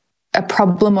a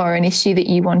problem or an issue that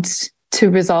you want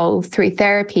to resolve through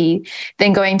therapy,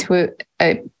 then going to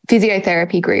a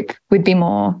physiotherapy group would be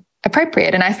more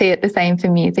appropriate. And I see it the same for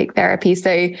music therapy.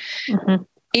 So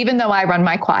even though I run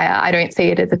my choir, I don't see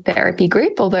it as a therapy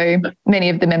group, although many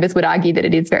of the members would argue that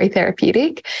it is very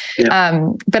therapeutic. Yeah.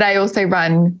 But I also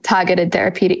run targeted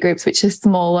therapeutic groups, which are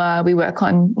smaller. We work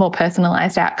on more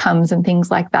personalised outcomes and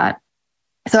things like that.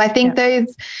 So I think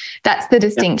that's the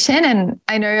distinction. And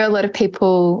I know a lot of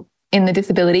people in the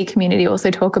disability community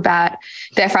also talk about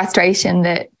their frustration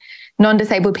that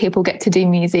non-disabled people get to do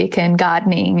music and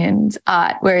gardening and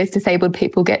art, whereas disabled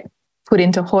people get put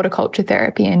into horticulture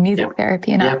therapy and music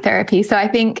therapy and art therapy. So I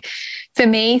think for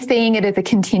me, seeing it as a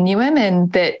continuum,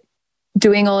 and that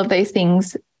doing all of those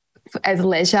things as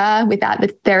leisure without the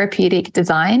therapeutic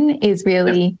design is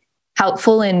really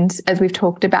helpful, and as we've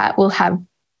talked about, will have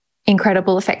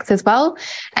incredible effects as well.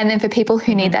 And then for people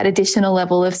who need that additional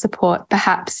level of support,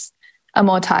 perhaps a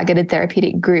more targeted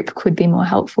therapeutic group could be more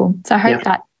helpful. So I hope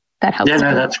that helps. Yeah,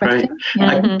 no, that's great.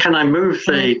 Can I move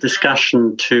the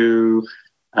discussion to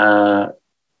the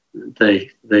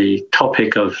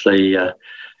topic of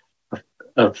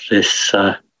this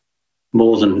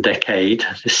more than decade,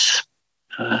 this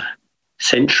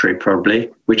century probably,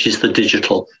 which is the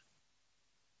digital.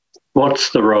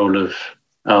 What's the role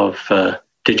of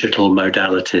digital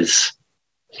modalities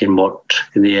in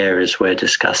the areas we're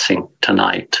discussing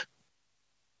tonight?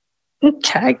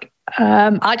 Okay,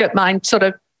 I don't mind sort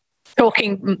of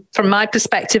talking from my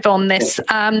perspective on this.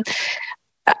 I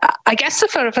guess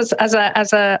sort of as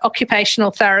a occupational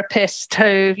therapist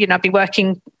who, I've been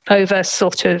working over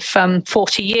sort of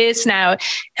 40 years now,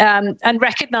 and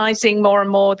recognizing more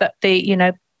and more that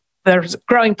there's a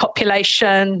growing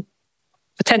population,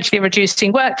 potentially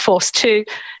reducing workforce too.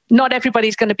 Not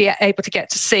everybody's going to be able to get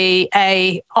to see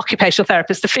a occupational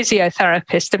therapist, a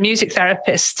physiotherapist, a music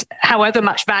therapist, however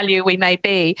much value we may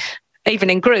be. Even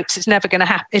in groups, it's never going to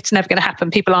happen. It's never going to happen.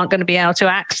 People aren't going to be able to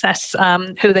access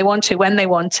who they want to, when they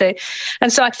want to.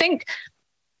 And so I think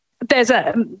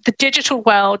the digital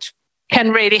world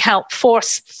can really help for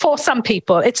some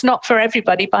people. It's not for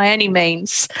everybody by any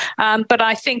means. But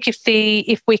I think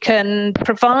if we can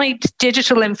provide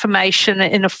digital information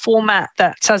in a format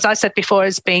that, as I said before,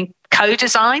 is being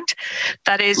co-designed,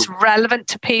 that is relevant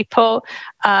to people,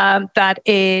 that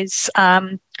is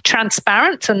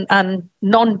transparent and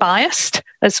non-biased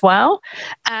as well,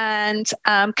 and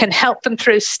can help them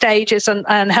through stages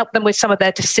and help them with some of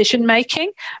their decision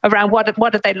making around what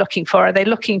are they looking for? Are they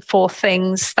looking for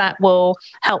things that will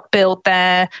help build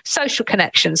their social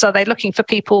connections? Are they looking for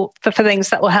for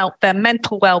things that will help their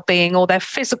mental well-being or their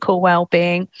physical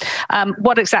well-being?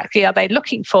 What exactly are they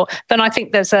looking for? Then I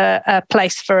think there's a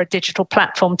place for a digital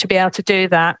platform to be able to do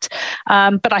that.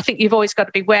 But I think you've always got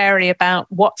to be wary about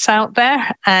what's out there,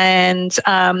 and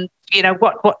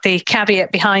what the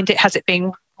caveat behind it. Has it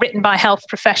been written by health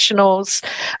professionals?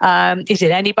 Is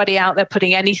it anybody out there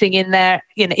putting anything in there?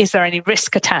 Is there any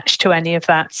risk attached to any of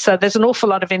that? So there's an awful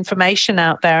lot of information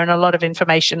out there, and a lot of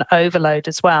information overload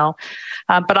as well.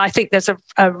 But I think there's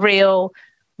a real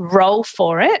role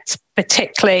for it,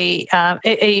 particularly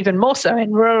even more so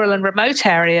in rural and remote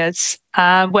areas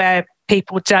where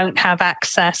people don't have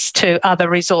access to other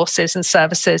resources and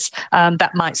services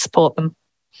that might support them.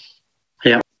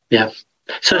 Yeah.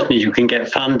 Certainly you can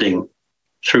get funding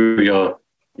through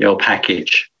your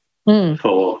package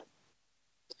for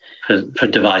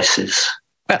devices.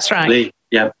 That's right.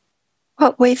 Yeah.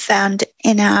 What we found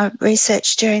in our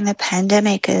research during the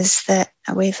pandemic is that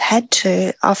we've had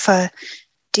to offer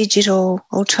digital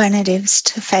alternatives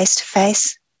to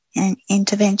face-to-face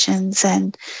interventions,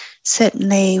 and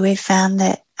certainly we found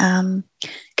that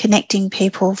connecting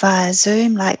people via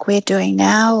Zoom like we're doing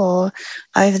now, or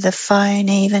over the phone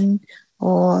even,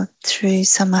 or through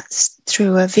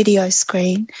a video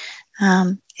screen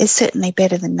is certainly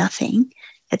better than nothing.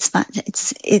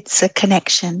 It's a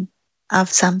connection of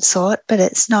some sort, but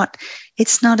it's not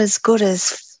as good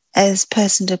as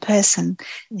person to person.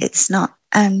 It's not.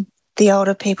 the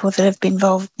older people that have been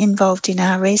involved in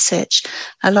our research,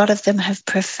 a lot of them have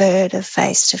preferred a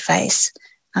face-to-face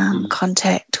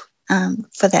contact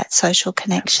for that social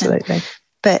connection. Absolutely.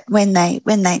 But when they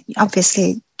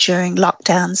obviously during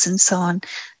lockdowns and so on,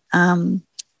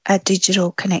 a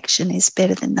digital connection is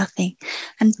better than nothing.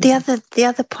 And the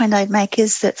other point I'd make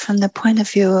is that from the point of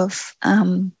view of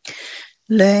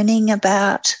learning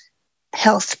about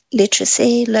health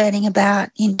literacy, learning about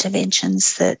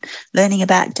interventions, learning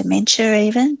about dementia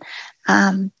even,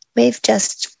 we've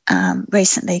just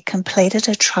recently completed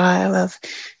a trial of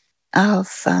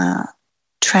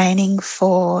training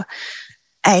for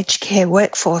aged care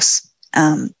workforce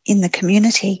in the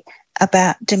community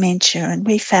about dementia, and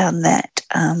we found that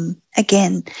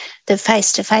again the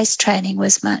face-to-face training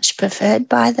was much preferred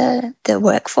by the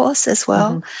workforce as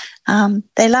well.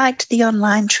 They liked the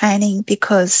online training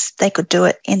because they could do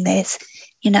it in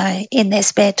their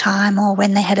spare time or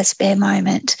when they had a spare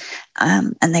moment,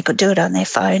 and they could do it on their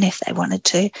phone if they wanted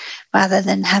to, rather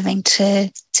than having to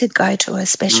go to a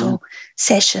special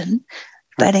session.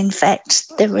 But in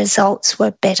fact, the results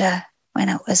were better when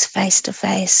it was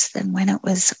face-to-face than when it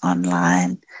was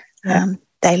online.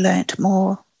 They learnt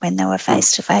more when they were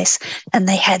face-to-face, and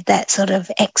they had that sort of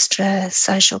extra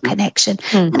social connection.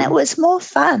 And it was more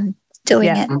fun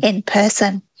doing it in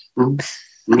person.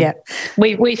 Yeah,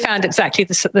 we found exactly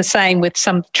the same with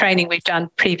some training we've done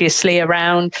previously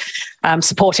around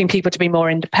supporting people to be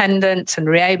more independent and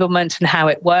reablement and how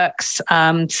it works,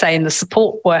 say in the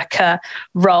support worker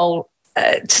role.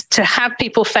 To have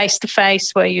people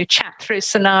face-to-face where you chat through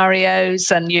scenarios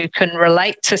and you can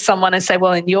relate to someone and say,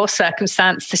 well, in your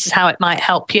circumstance, this is how it might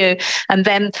help you. And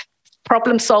then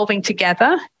problem solving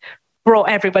together brought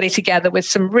everybody together with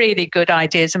some really good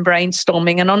ideas and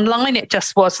brainstorming. And online, it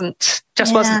just wasn't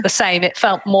the same. It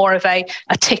felt more of a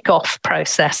tick-off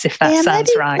process, if that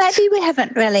sounds right. Maybe we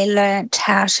haven't really learnt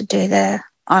how to do the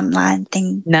online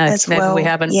thing as well we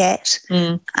haven't yet.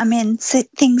 I mean,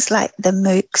 things like the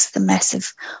MOOCs, the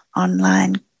massive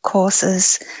online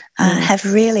courses, have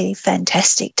really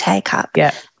fantastic take-up.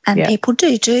 And people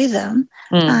do them.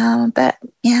 But,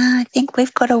 I think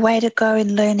we've got a way to go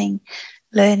in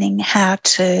learning how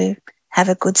to have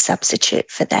a good substitute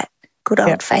for that good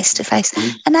old face-to-face.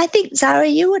 And I think, Zara,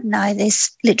 you would know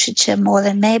this literature more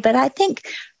than me, but I think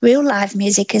real live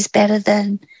music is better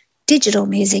than digital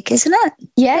music, isn't it?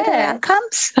 Yeah. Better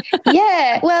outcomes.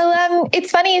 Well,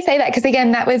 it's funny you say that, because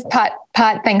again, that was part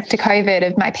thanks to COVID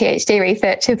of my PhD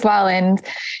research as well. And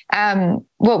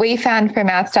what we found from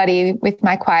our study with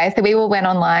my choir, so we all went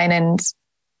online, and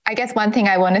I guess one thing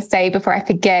I want to say before I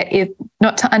forget is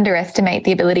not to underestimate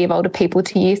the ability of older people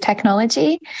to use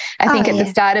technology. I think at the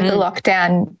start of the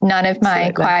lockdown, none of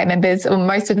my choir members, or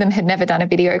most of them, had never done a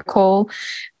video call.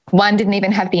 One didn't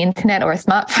even have the internet or a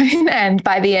smartphone. And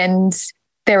by the end,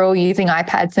 they're all using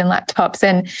iPads and laptops.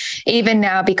 And even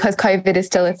now, because COVID is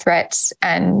still a threat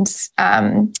and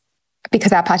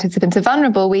because our participants are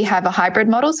vulnerable, we have a hybrid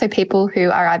model. So people who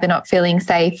are either not feeling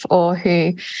safe or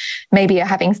who maybe are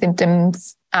having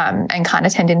symptoms and can't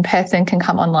attend in person can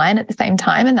come online at the same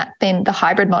time. And then the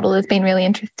hybrid model has been really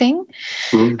interesting.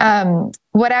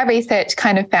 What our research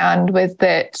kind of found was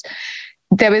that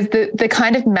there was the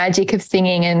kind of magic of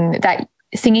singing, and that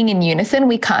singing in unison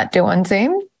we can't do on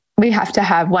Zoom. We have to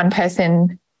have one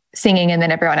person singing and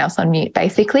then everyone else on mute,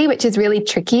 basically, which is really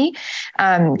tricky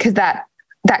because that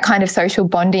kind of social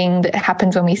bonding that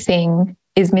happens when we sing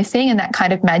is missing, and that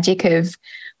kind of magic of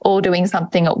all doing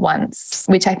something at once,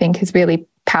 which I think is really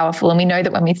powerful. And we know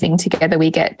that when we sing together,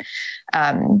 we get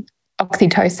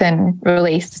oxytocin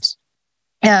released,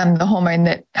 the hormone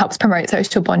that helps promote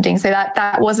social bonding. So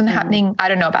that wasn't happening. I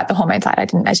don't know about the hormone side. I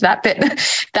didn't measure that, but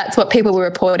that's what people were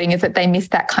reporting, is that they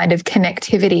missed that kind of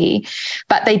connectivity.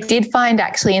 But they did find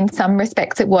actually in some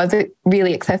respects it was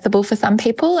really accessible for some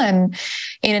people. And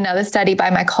in another study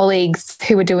by my colleagues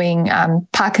who were doing the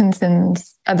Parkinson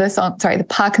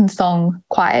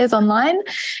choirs online,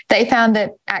 they found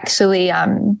that actually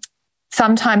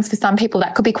sometimes for some people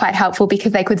that could be quite helpful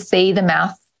because they could see the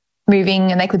mouth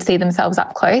moving and they could see themselves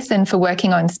up close. And for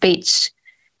working on speech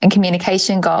and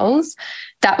communication goals,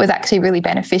 that was actually really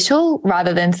beneficial.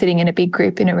 Rather than sitting in a big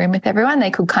group in a room with everyone,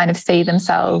 they could kind of see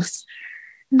themselves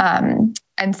and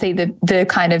see the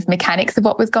kind of mechanics of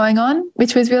what was going on,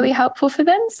 which was really helpful for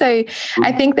them. So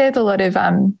I think there's a lot of,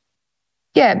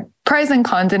 pros and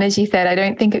cons. And as you said, I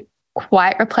don't think it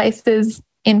quite replaces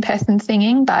in-person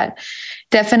singing, but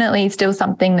definitely still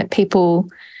something that people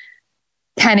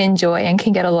can enjoy and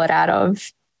can get a lot out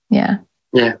of. No,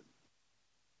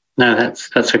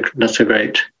 that's a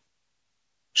great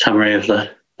summary of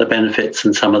the benefits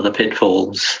and some of the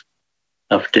pitfalls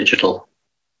of digital.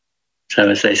 So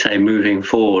as they say, moving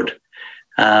forward.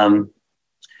 The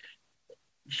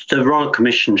Royal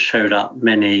Commission showed up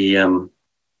many of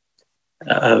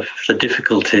the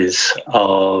difficulties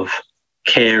of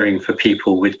caring for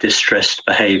people with distressed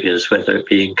behaviours, whether it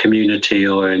be in community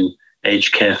or in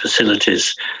aged care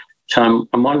facilities. So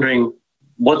I'm wondering,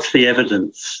 what's the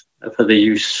evidence for the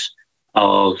use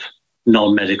of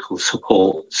non-medical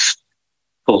supports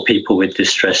for people with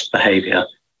distressed behaviour?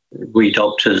 We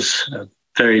doctors are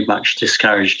very much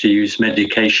discouraged to use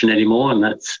medication anymore, and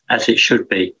that's as it should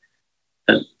be.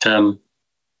 But,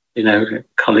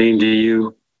 Colleen, do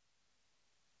you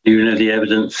know the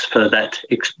evidence for that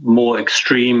more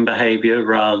extreme behaviour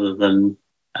rather than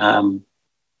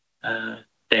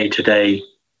day-to-day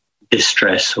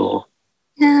distress or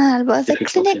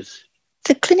difficulties?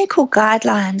 The clinical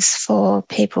guidelines for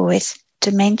people with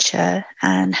dementia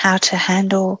and how to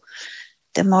handle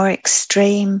the more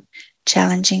extreme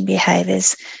challenging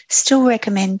behaviours still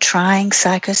recommend trying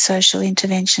psychosocial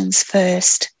interventions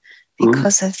first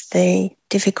because of the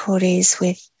difficulties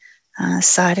with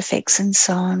side effects and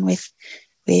so on with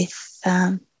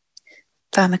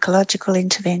pharmacological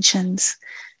interventions.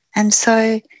 And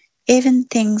so even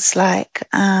things like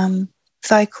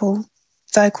vocally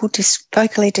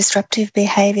disruptive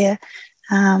behaviour,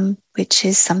 which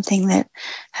is something that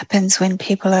happens when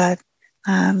people are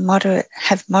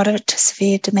have moderate to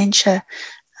severe dementia,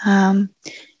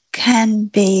 can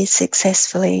be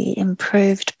successfully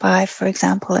improved by, for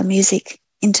example, a music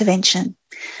intervention.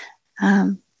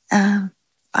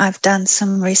 I've done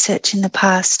some research in the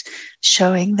past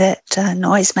showing that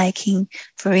noise making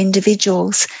for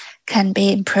individuals can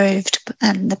be improved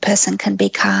and the person can be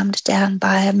calmed down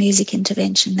by a music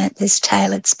intervention that is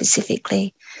tailored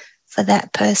specifically for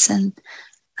that person.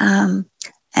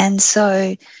 And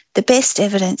so the best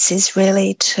evidence is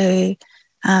really to,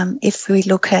 if we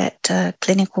look at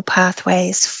clinical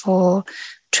pathways for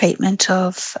treatment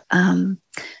of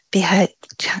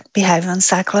behavioural and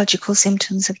psychological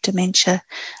symptoms of dementia,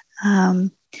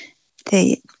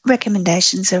 the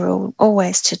recommendations are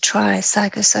always to try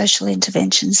psychosocial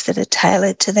interventions that are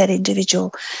tailored to that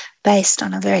individual based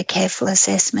on a very careful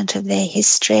assessment of their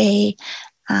history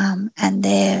and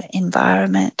their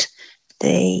environment,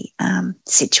 the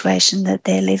situation that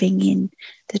they're living in,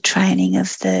 the training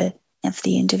of the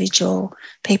individual,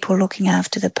 people looking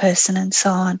after the person and so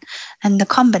on. And the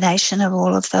combination of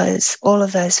all of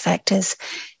those factors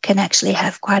can actually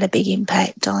have quite a big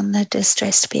impact on the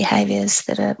distressed behaviours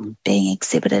that are being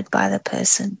exhibited by the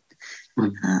person.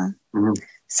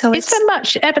 So is there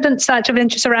much evidence out of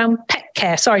interest around pet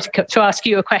care? Sorry to ask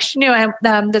you a question.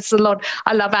 There's a lot.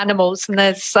 I love animals, and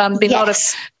there's been a lot of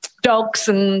dogs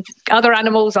and other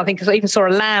animals. I think I even saw a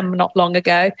lamb not long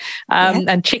ago,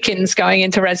 and chickens going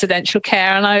into residential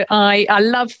care. And I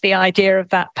love the idea of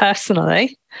that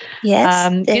personally.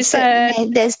 Yes,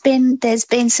 there's been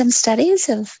some studies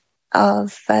of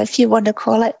if you want to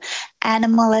call it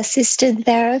animal assisted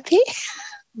therapy.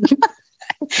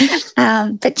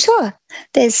 But sure,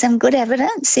 there's some good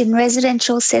evidence in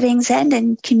residential settings and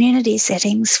in community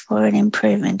settings for an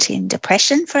improvement in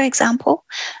depression, for example,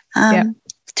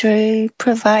 through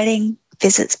providing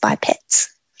visits by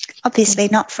pets. Obviously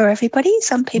not for everybody.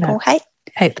 Some people hate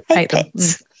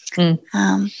pets.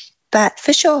 But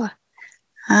for sure,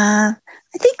 I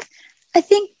think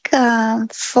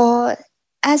for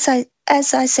as I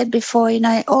said before,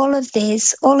 all of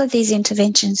these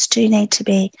interventions do need to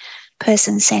be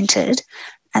person-centred,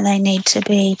 and they need to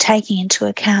be taking into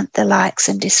account the likes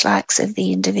and dislikes of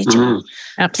the individual.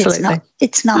 Absolutely.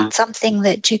 It's not something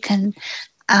that you can,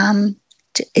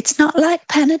 it's not like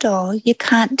Panadol. You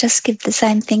can't just give the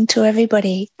same thing to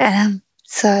everybody.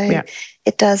 So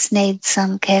it does need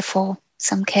some careful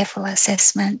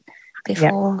assessment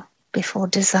before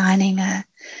designing a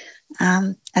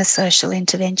social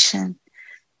intervention.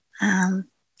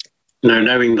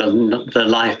 Knowing the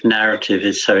life narrative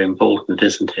is so important,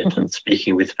 isn't it? And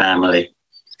speaking with family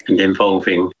and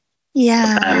involving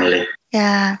the family.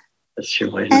 Yeah. That's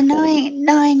really and important.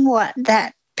 knowing what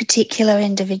that particular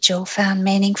individual found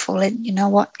meaningful, and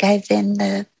what gave them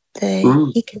the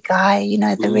ikigai,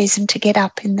 the reason to get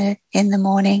up in the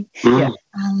morning,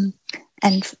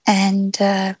 and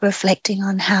reflecting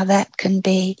on how that can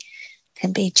be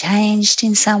changed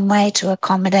in some way to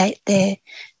accommodate their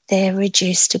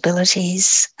reduced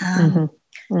abilities,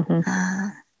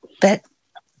 but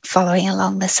following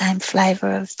along the same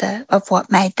flavour of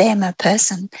what made them a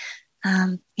person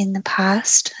in the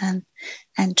past,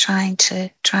 and trying to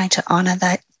honour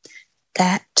that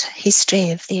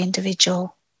history of the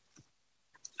individual.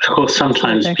 Of course,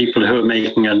 sometimes people who are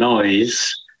making a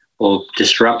noise or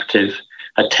disruptive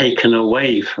are taken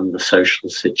away from the social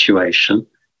situation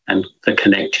and the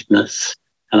connectedness.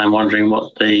 And I'm wondering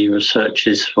what the research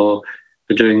is for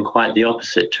doing quite the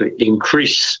opposite, to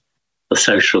increase the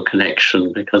social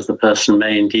connection, because the person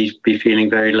may indeed be feeling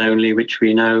very lonely, which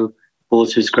we know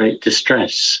causes great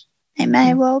distress. It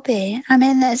may well be. I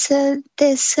mean,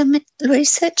 there's some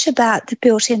research about the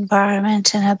built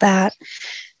environment and about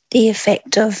the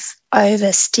effect of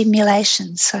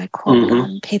overstimulation, so-called,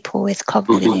 on people with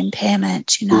cognitive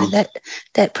impairment,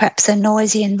 that perhaps a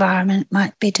noisy environment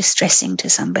might be distressing to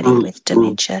somebody with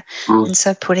dementia. And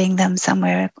so putting them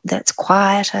somewhere that's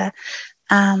quieter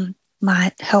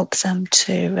might help them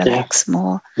to relax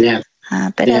more.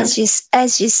 But as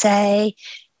you say,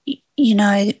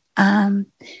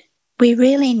 we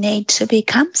really need to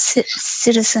become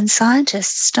citizen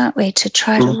scientists, don't we, to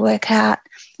try to work out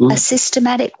a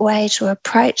systematic way to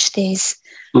approach these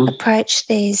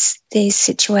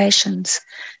situations,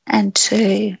 and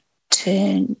to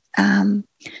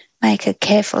make a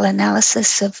careful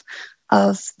analysis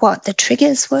of what the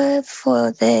triggers were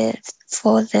for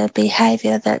the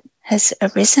behaviour that has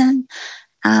arisen,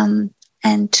 and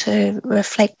to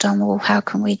reflect on, well, how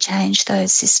can we change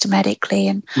those systematically,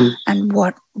 and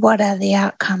what are the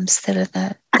outcomes that are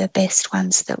the best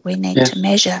ones that we need to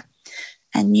measure,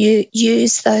 and you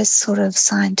use those sort of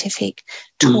scientific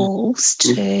tools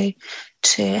to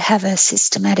have a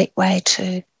systematic way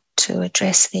to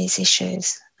address these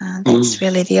issues. That's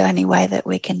really the only way that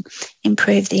we can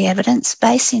improve the evidence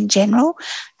base in general,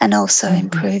 and also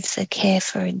improve the care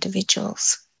for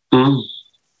individuals.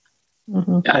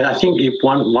 I think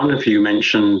one of you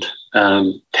mentioned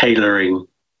tailoring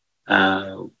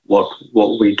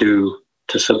what we do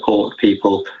to support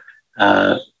people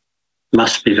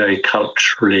must be very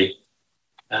culturally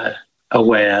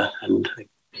aware and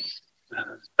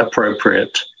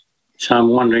appropriate. So I'm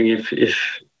wondering if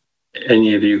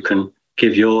any of you can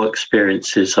give your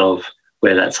experiences of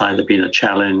where that's either been a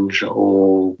challenge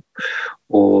or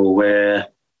where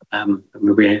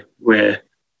we're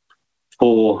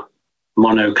for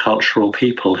monocultural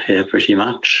people here pretty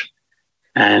much,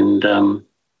 and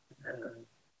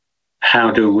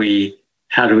how do we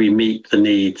meet the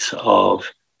needs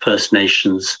of First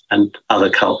Nations and other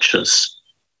cultures?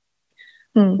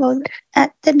 Well,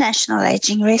 at the National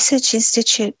Ageing Research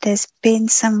Institute, there's been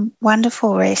some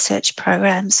wonderful research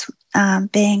programs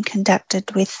being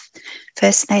conducted with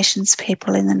First Nations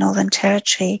people in the Northern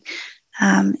Territory.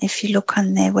 If you look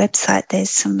on their website, there's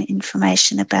some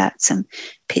information about some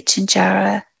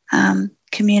Pitjantjatjara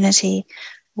community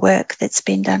work that's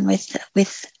been done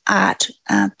with art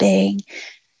being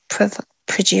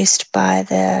produced by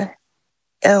the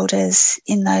elders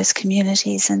in those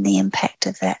communities, and the impact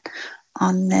of that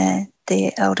on the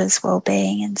elders'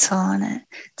 well-being and so on.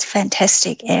 It's a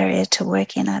fantastic area to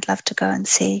work in. I'd love to go and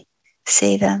see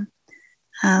them.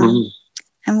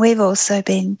 And we've also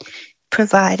been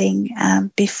providing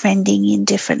befriending in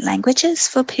different languages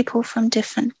for people from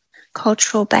different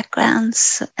cultural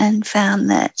backgrounds, and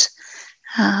found that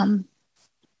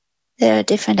there are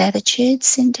different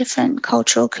attitudes in different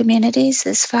cultural communities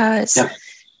as far as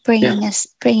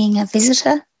bringing a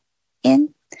visitor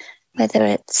in, whether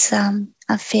it's a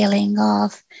feeling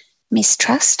of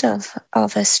mistrust of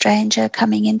a stranger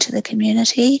coming into the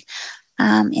community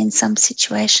in some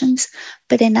situations,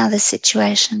 but in other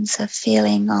situations a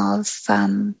feeling of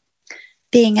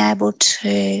being able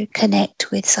to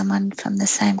connect with someone from the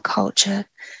same culture,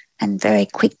 and very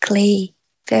quickly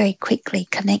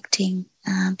connecting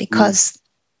because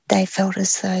they felt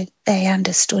as though they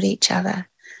understood each other.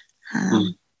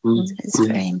 It's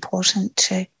very important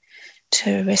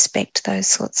to respect those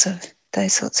sorts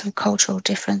of cultural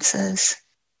differences.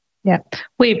 Yeah,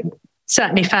 we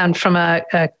certainly found from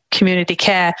a community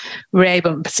care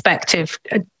reablement perspective,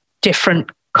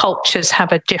 different cultures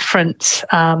have a different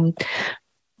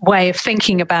way of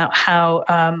thinking about how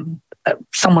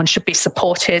someone should be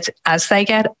supported as they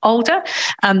get older,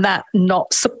 and that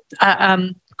not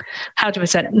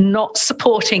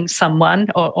supporting someone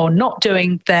or not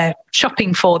doing their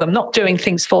shopping for them, not doing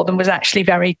things for them, was actually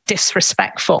very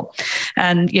disrespectful.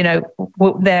 And,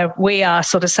 there we are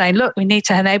sort of saying, look, we need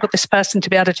to enable this person to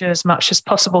be able to do as much as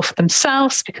possible for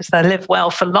themselves because they live well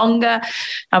for longer.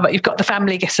 But you've got the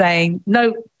family saying,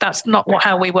 no, that's not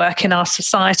how we work in our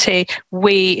society.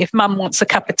 If mum wants a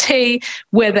cup of tea,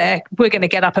 we're going to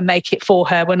get up and make it for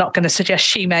her. We're not going to suggest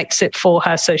she makes it for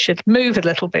her, so she'd move a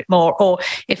little bit more. Or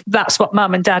if that's what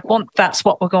mum and dad want, that's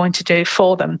what we're going to do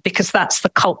for them, because that's the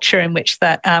culture in which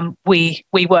that we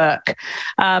work.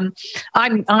 I'm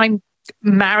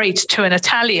married to an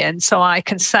Italian, so I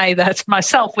can say that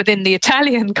myself within the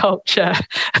Italian culture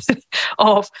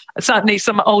of certainly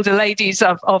some older ladies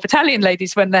of Italian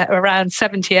ladies when they're around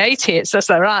 70, 80, it's just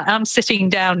like, right, I'm sitting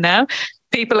down now.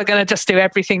 People are going to just do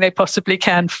everything they possibly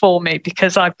can for me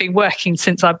because I've been working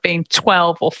since I've been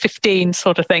 12 or 15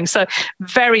 sort of thing. So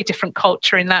very different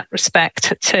culture in that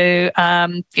respect to,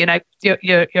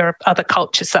 your other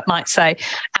cultures that might say,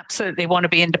 absolutely want to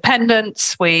be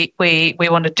independent. We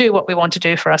want to do what we want to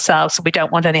do for ourselves. So we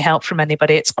don't want any help from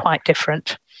anybody. It's quite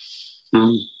different.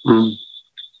 Mm-hmm.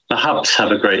 The hubs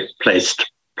have a great place to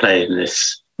play in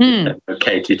this. They're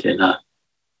located in a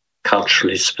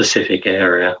culturally specific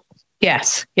area.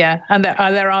 Yes, yeah, and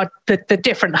there are the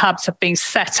different hubs have been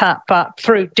set up, but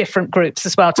through different groups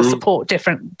as well to support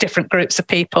different groups of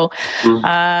people.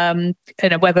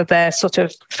 Whether they're sort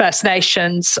of First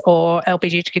Nations or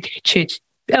LGBTQI,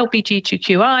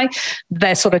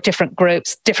 they're sort of different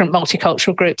groups, different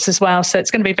multicultural groups as well. So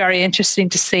it's going to be very interesting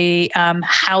to see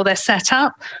how they're set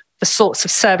up, the sorts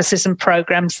of services and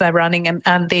programs they're running,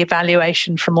 and the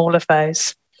evaluation from all of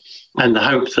those. And the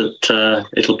hope that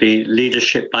it'll be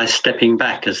leadership by stepping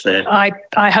back as they're...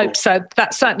 I hope so.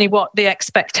 That's certainly what the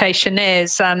expectation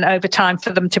is, and over time for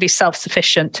them to be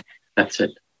self-sufficient. That's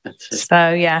it.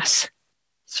 So, yes.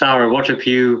 Sarah, what have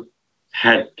you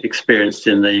had experienced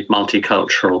in the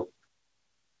multicultural?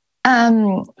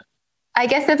 I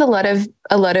guess there's a lot of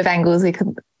angles we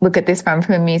could look at this from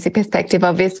a music perspective.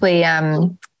 Obviously,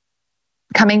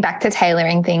 coming back to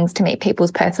tailoring things to meet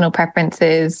people's personal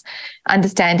preferences,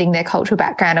 understanding their cultural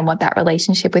background and what that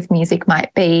relationship with music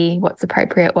might be, what's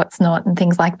appropriate, what's not, and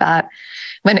things like that.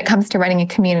 When it comes to running a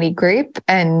community group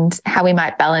and how we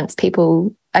might balance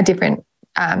people's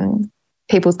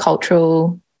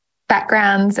cultural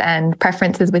backgrounds and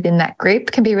preferences within that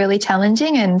group can be really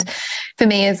challenging. And for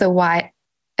me as a white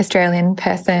Australian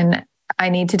person, I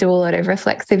need to do a lot of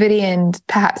reflexivity and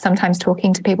perhaps sometimes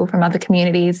talking to people from other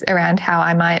communities around how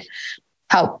I might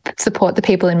help support the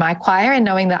people in my choir, and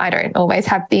knowing that I don't always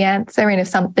have the answer. And if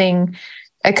something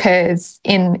occurs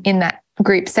in that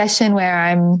group session where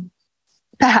I'm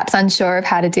perhaps unsure of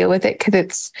how to deal with it, because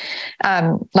it's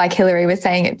like Hilary was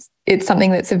saying, it's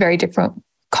something that's a very different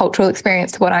cultural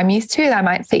experience to what I'm used to, I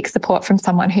might seek support from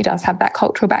someone who does have that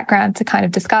cultural background to kind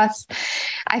of discuss.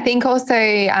 I think also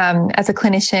as a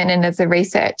clinician and as a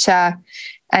researcher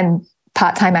and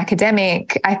part-time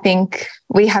academic, I think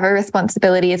we have a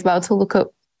responsibility as well to look at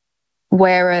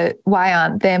why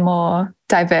aren't there more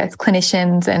diverse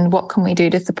clinicians, and what can we do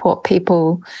to support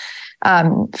people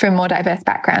from more diverse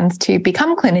backgrounds to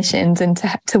become clinicians and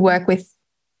to work with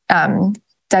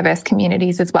diverse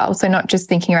communities as well. So not just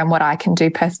thinking around what I can do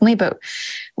personally, but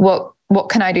what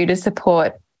can I do to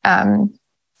support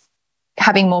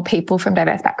having more people from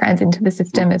diverse backgrounds into the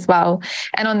system as well.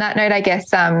 And on that note, I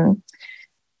guess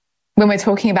when we're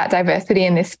talking about diversity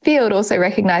in this field, also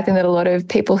recognising that a lot of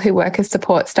people who work as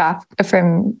support staff are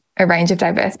from a range of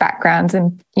diverse backgrounds,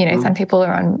 and some people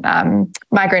are on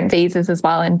migrant visas as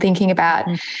well, and thinking about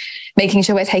making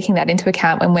sure we're taking that into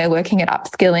account when we're working at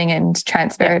upskilling and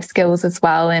transfer of skills as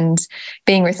well, and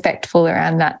being respectful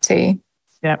around that too.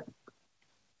 Yep.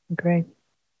 Great.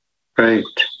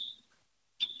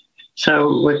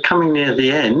 So we're coming near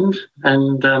the end,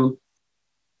 and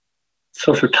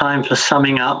sort of time for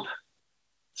summing up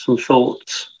some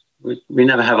thoughts. We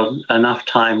never have enough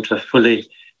time to fully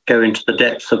go into the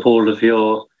depths of all of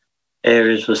your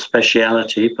areas of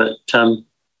speciality, but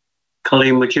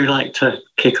Colleen, would you like to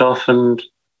kick off and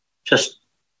just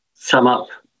sum up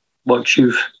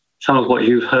some of what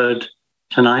you've heard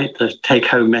tonight, the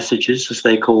take-home messages, as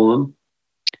they call them?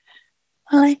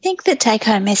 Well, I think the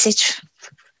take-home message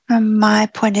from my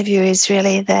point of view is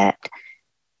really that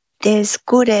there's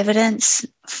good evidence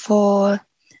for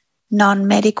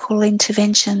non-medical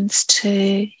interventions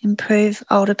to improve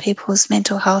older people's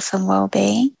mental health and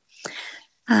well-being,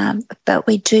 but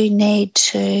we do need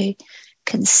to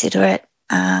consider it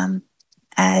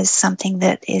as something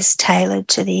that is tailored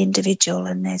to the individual,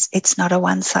 and it's not a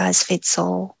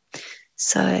one-size-fits-all.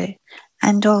 So,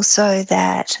 and also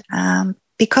that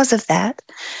because of that,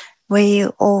 we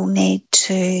all need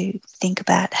to think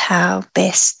about how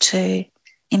best to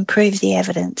improve the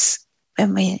evidence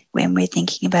when we're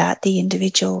thinking about the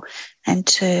individual, and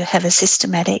to have a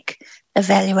systematic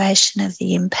evaluation of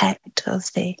the impact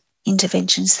of the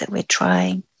interventions that we're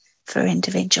trying for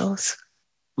individuals.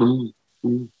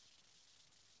 Mm-hmm.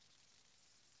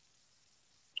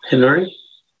 Hilary?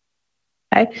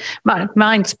 Okay.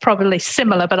 Mine's probably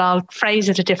similar, but I'll phrase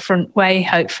it a different way,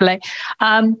 hopefully.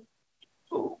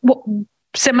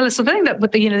 similar sort of thing, that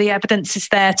with the evidence is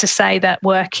there to say that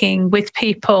working with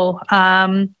people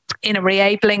in a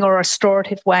re-abling or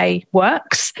restorative way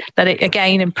works, that it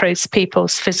again improves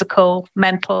people's physical,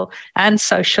 mental and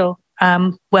social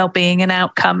well-being and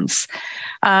outcomes.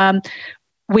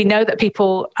 We know that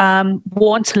people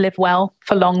want to live well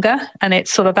for longer, and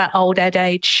it's sort of that old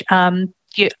adage,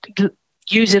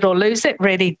 use it or lose it,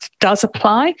 really does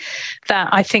apply. That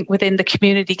I think within the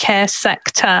community care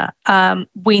sector,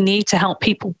 we need to help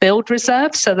people build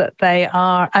reserves so that they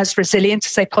are as resilient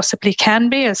as they possibly can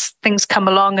be as things come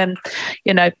along and,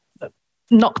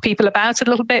 knock people about a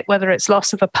little bit, whether it's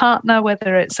loss of a partner,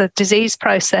 whether it's a disease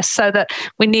process, so that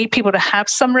we need people to have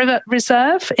some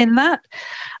reserve in that.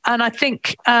 And I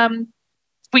think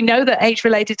we know that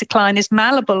age-related decline is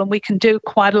malleable, and we can do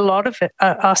quite a lot of it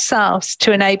ourselves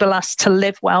to enable us to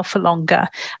live well for longer.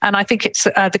 And I think it's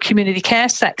the community care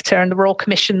sector and the Royal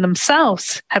Commission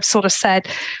themselves have sort of said,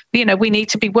 we need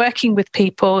to be working with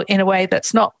people in a way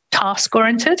that's not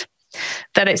task-oriented,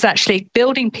 that it's actually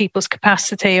building people's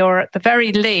capacity, or at the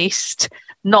very least,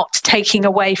 not taking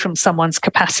away from someone's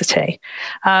capacity.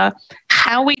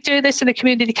 How we do this in a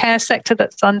community care sector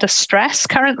that's under stress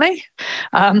currently,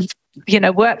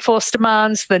 workforce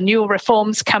demands, the new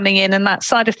reforms coming in, and that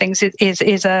side of things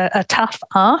is a tough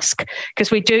ask, because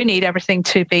we do need everything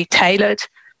to be tailored,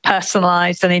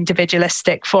 personalised and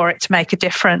individualistic for it to make a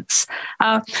difference.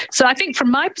 So I think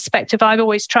from my perspective, I've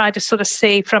always tried to sort of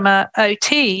see from a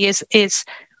OT is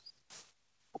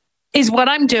what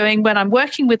I'm doing when I'm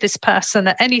working with this person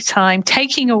at any time,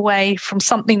 taking away from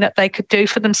something that they could do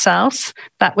for themselves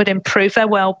that would improve their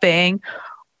well-being,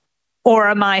 or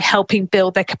am I helping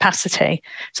build their capacity?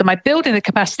 So am I building the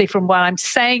capacity from what I'm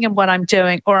saying and what I'm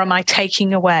doing, or am I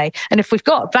taking away? And if we've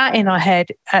got that in our head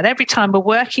at every time we're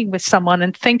working with someone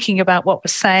and thinking about what we're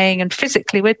saying and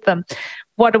physically with them,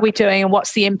 what are we doing and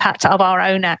what's the impact of our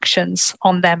own actions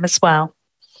on them as well?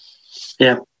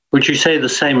 Yeah. Would you say the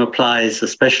same applies,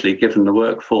 especially given the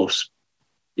workforce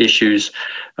issues,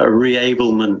 a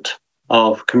re-ablement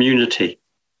of community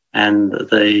and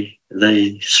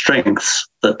the strengths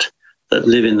that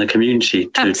live in the community?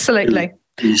 Absolutely.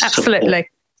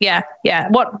 Yeah.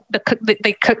 What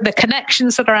the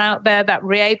connections that are out there, that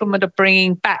re-ablement of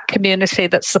bringing back community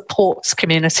that supports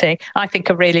community, I think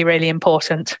are really, really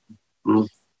important. Mm.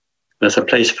 There's a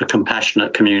place for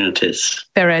compassionate communities.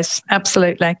 There is,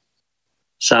 absolutely.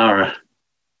 Sarah,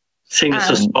 sing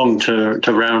us a song to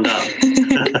round up.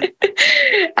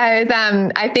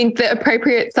 I think the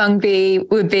appropriate song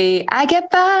would be "I Get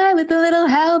By with a Little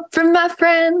Help from My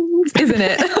Friends," isn't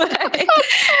it?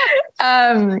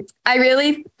 I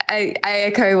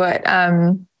echo what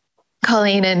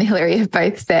Colleen and Hilary have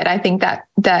both said. I think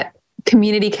that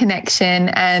community connection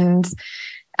and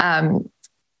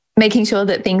making sure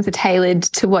that things are tailored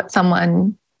to what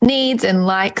someone needs and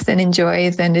likes and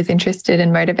enjoys and is interested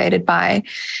and motivated by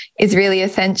is really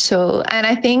essential. And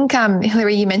I think,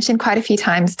 Hilary, you mentioned quite a few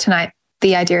times tonight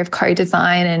the idea of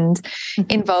co-design and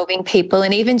involving people.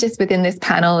 And even just within this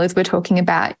panel, as we're talking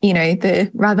about,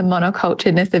 the rather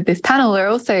monoculturedness of this panel, we're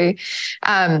also,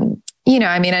 I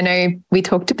know we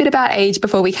talked a bit about age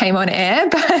before we came on air,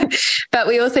 but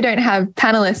we also don't have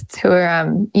panelists who are,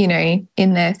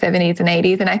 in their 70s and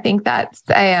 80s. And I think that's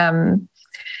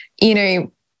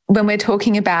when we're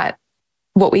talking about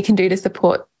what we can do to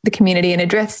support the community and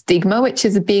address stigma, which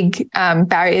is a big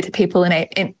barrier to people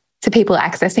to people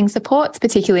accessing supports,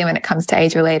 particularly when it comes to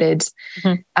age-related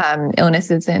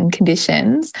illnesses and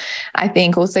conditions. I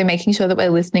think also making sure that we're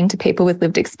listening to people with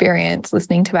lived experience,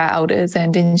 listening to our elders,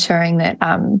 and ensuring that,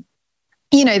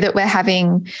 that we're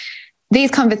having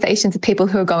these conversations with people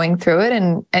who are going through it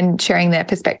and sharing their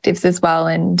perspectives as well.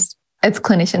 And as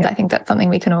clinicians, I think that's something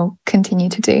we can all continue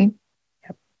to do.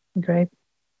 Great.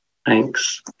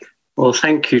 Thanks. Well,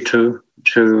 thank you to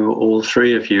all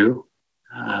three of you.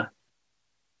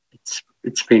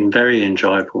 It's been very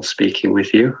enjoyable speaking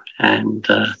with you, and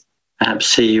perhaps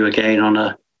see you again on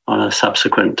a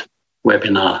subsequent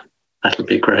webinar. That'll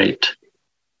be great.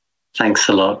 Thanks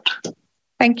a lot.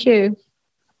 Thank you.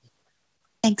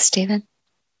 Thanks, Stephen.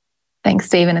 Thanks,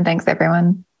 Stephen, and thanks,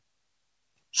 everyone.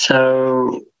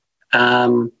 So,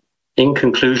 in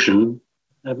conclusion,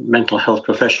 Mental Health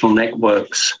Professional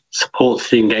Networks supports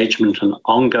the engagement and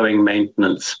ongoing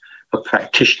maintenance of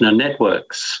practitioner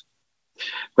networks,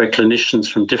 where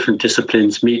clinicians from different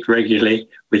disciplines meet regularly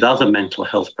with other mental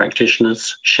health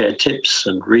practitioners, share tips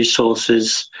and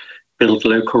resources, build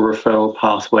local referral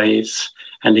pathways,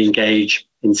 and engage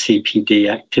in CPD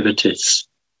activities.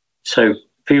 So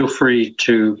feel free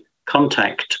to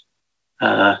contact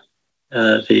the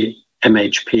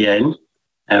MHPN.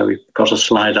 We've got a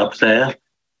slide up there.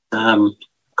 Of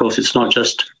course, it's not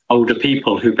just older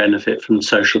people who benefit from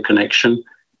social connection.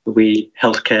 We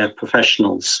healthcare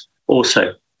professionals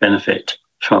also benefit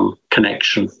from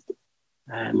connection.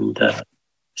 And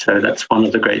so that's one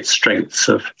of the great strengths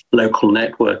of local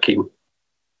networking.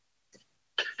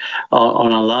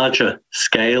 On a larger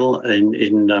scale, in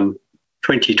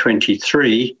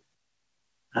 2023,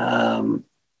 the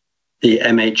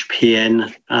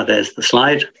MHPN, there's the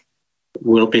slide,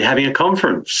 will be having a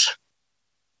conference,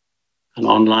 an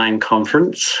online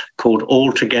conference called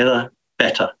All Together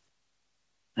Better.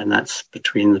 And that's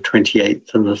between the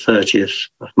 28th and the 30th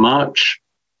of March.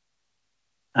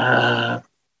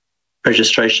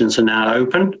 Registrations are now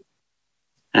open,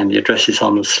 and the address is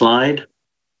on the slide.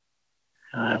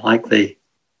 I like the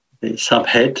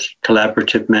subhead,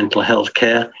 Collaborative Mental Health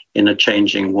Care in a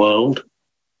Changing World.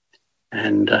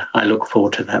 And I look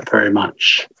forward to that very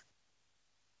much.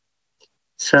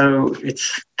 So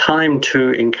it's time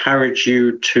to encourage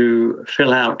you to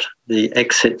fill out the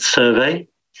exit survey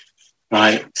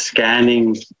by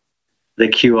scanning the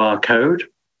QR code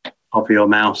of your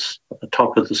mouse at the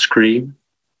top of the screen.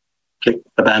 Click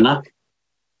the banner.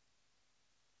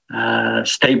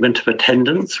 Statement of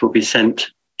attendance will be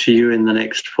sent to you in the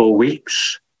next 4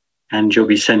 weeks, and you'll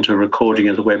be sent a recording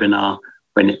of the webinar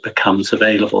when it becomes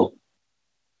available.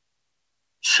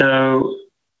 So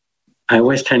I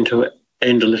always tend to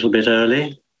end a little bit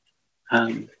early.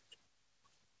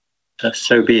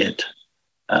 So be it.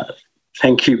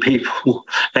 Thank you, people.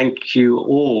 Thank you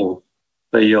all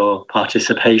for your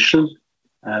participation.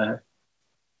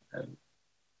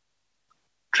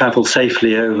 Travel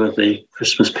safely over the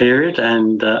Christmas period,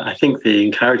 and I think the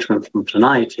encouragement from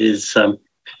tonight is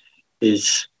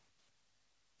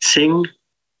sing,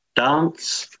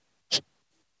 dance,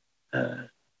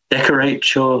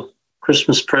 decorate your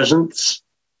Christmas presents,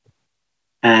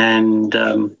 and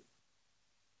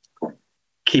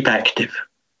keep active.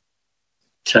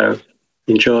 So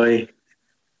enjoy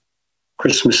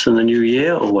Christmas and the New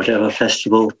Year, or whatever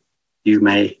festival you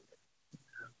may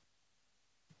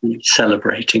be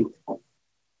celebrating.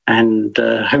 And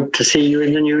hope to see you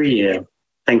in the new year.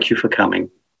 Thank you for coming.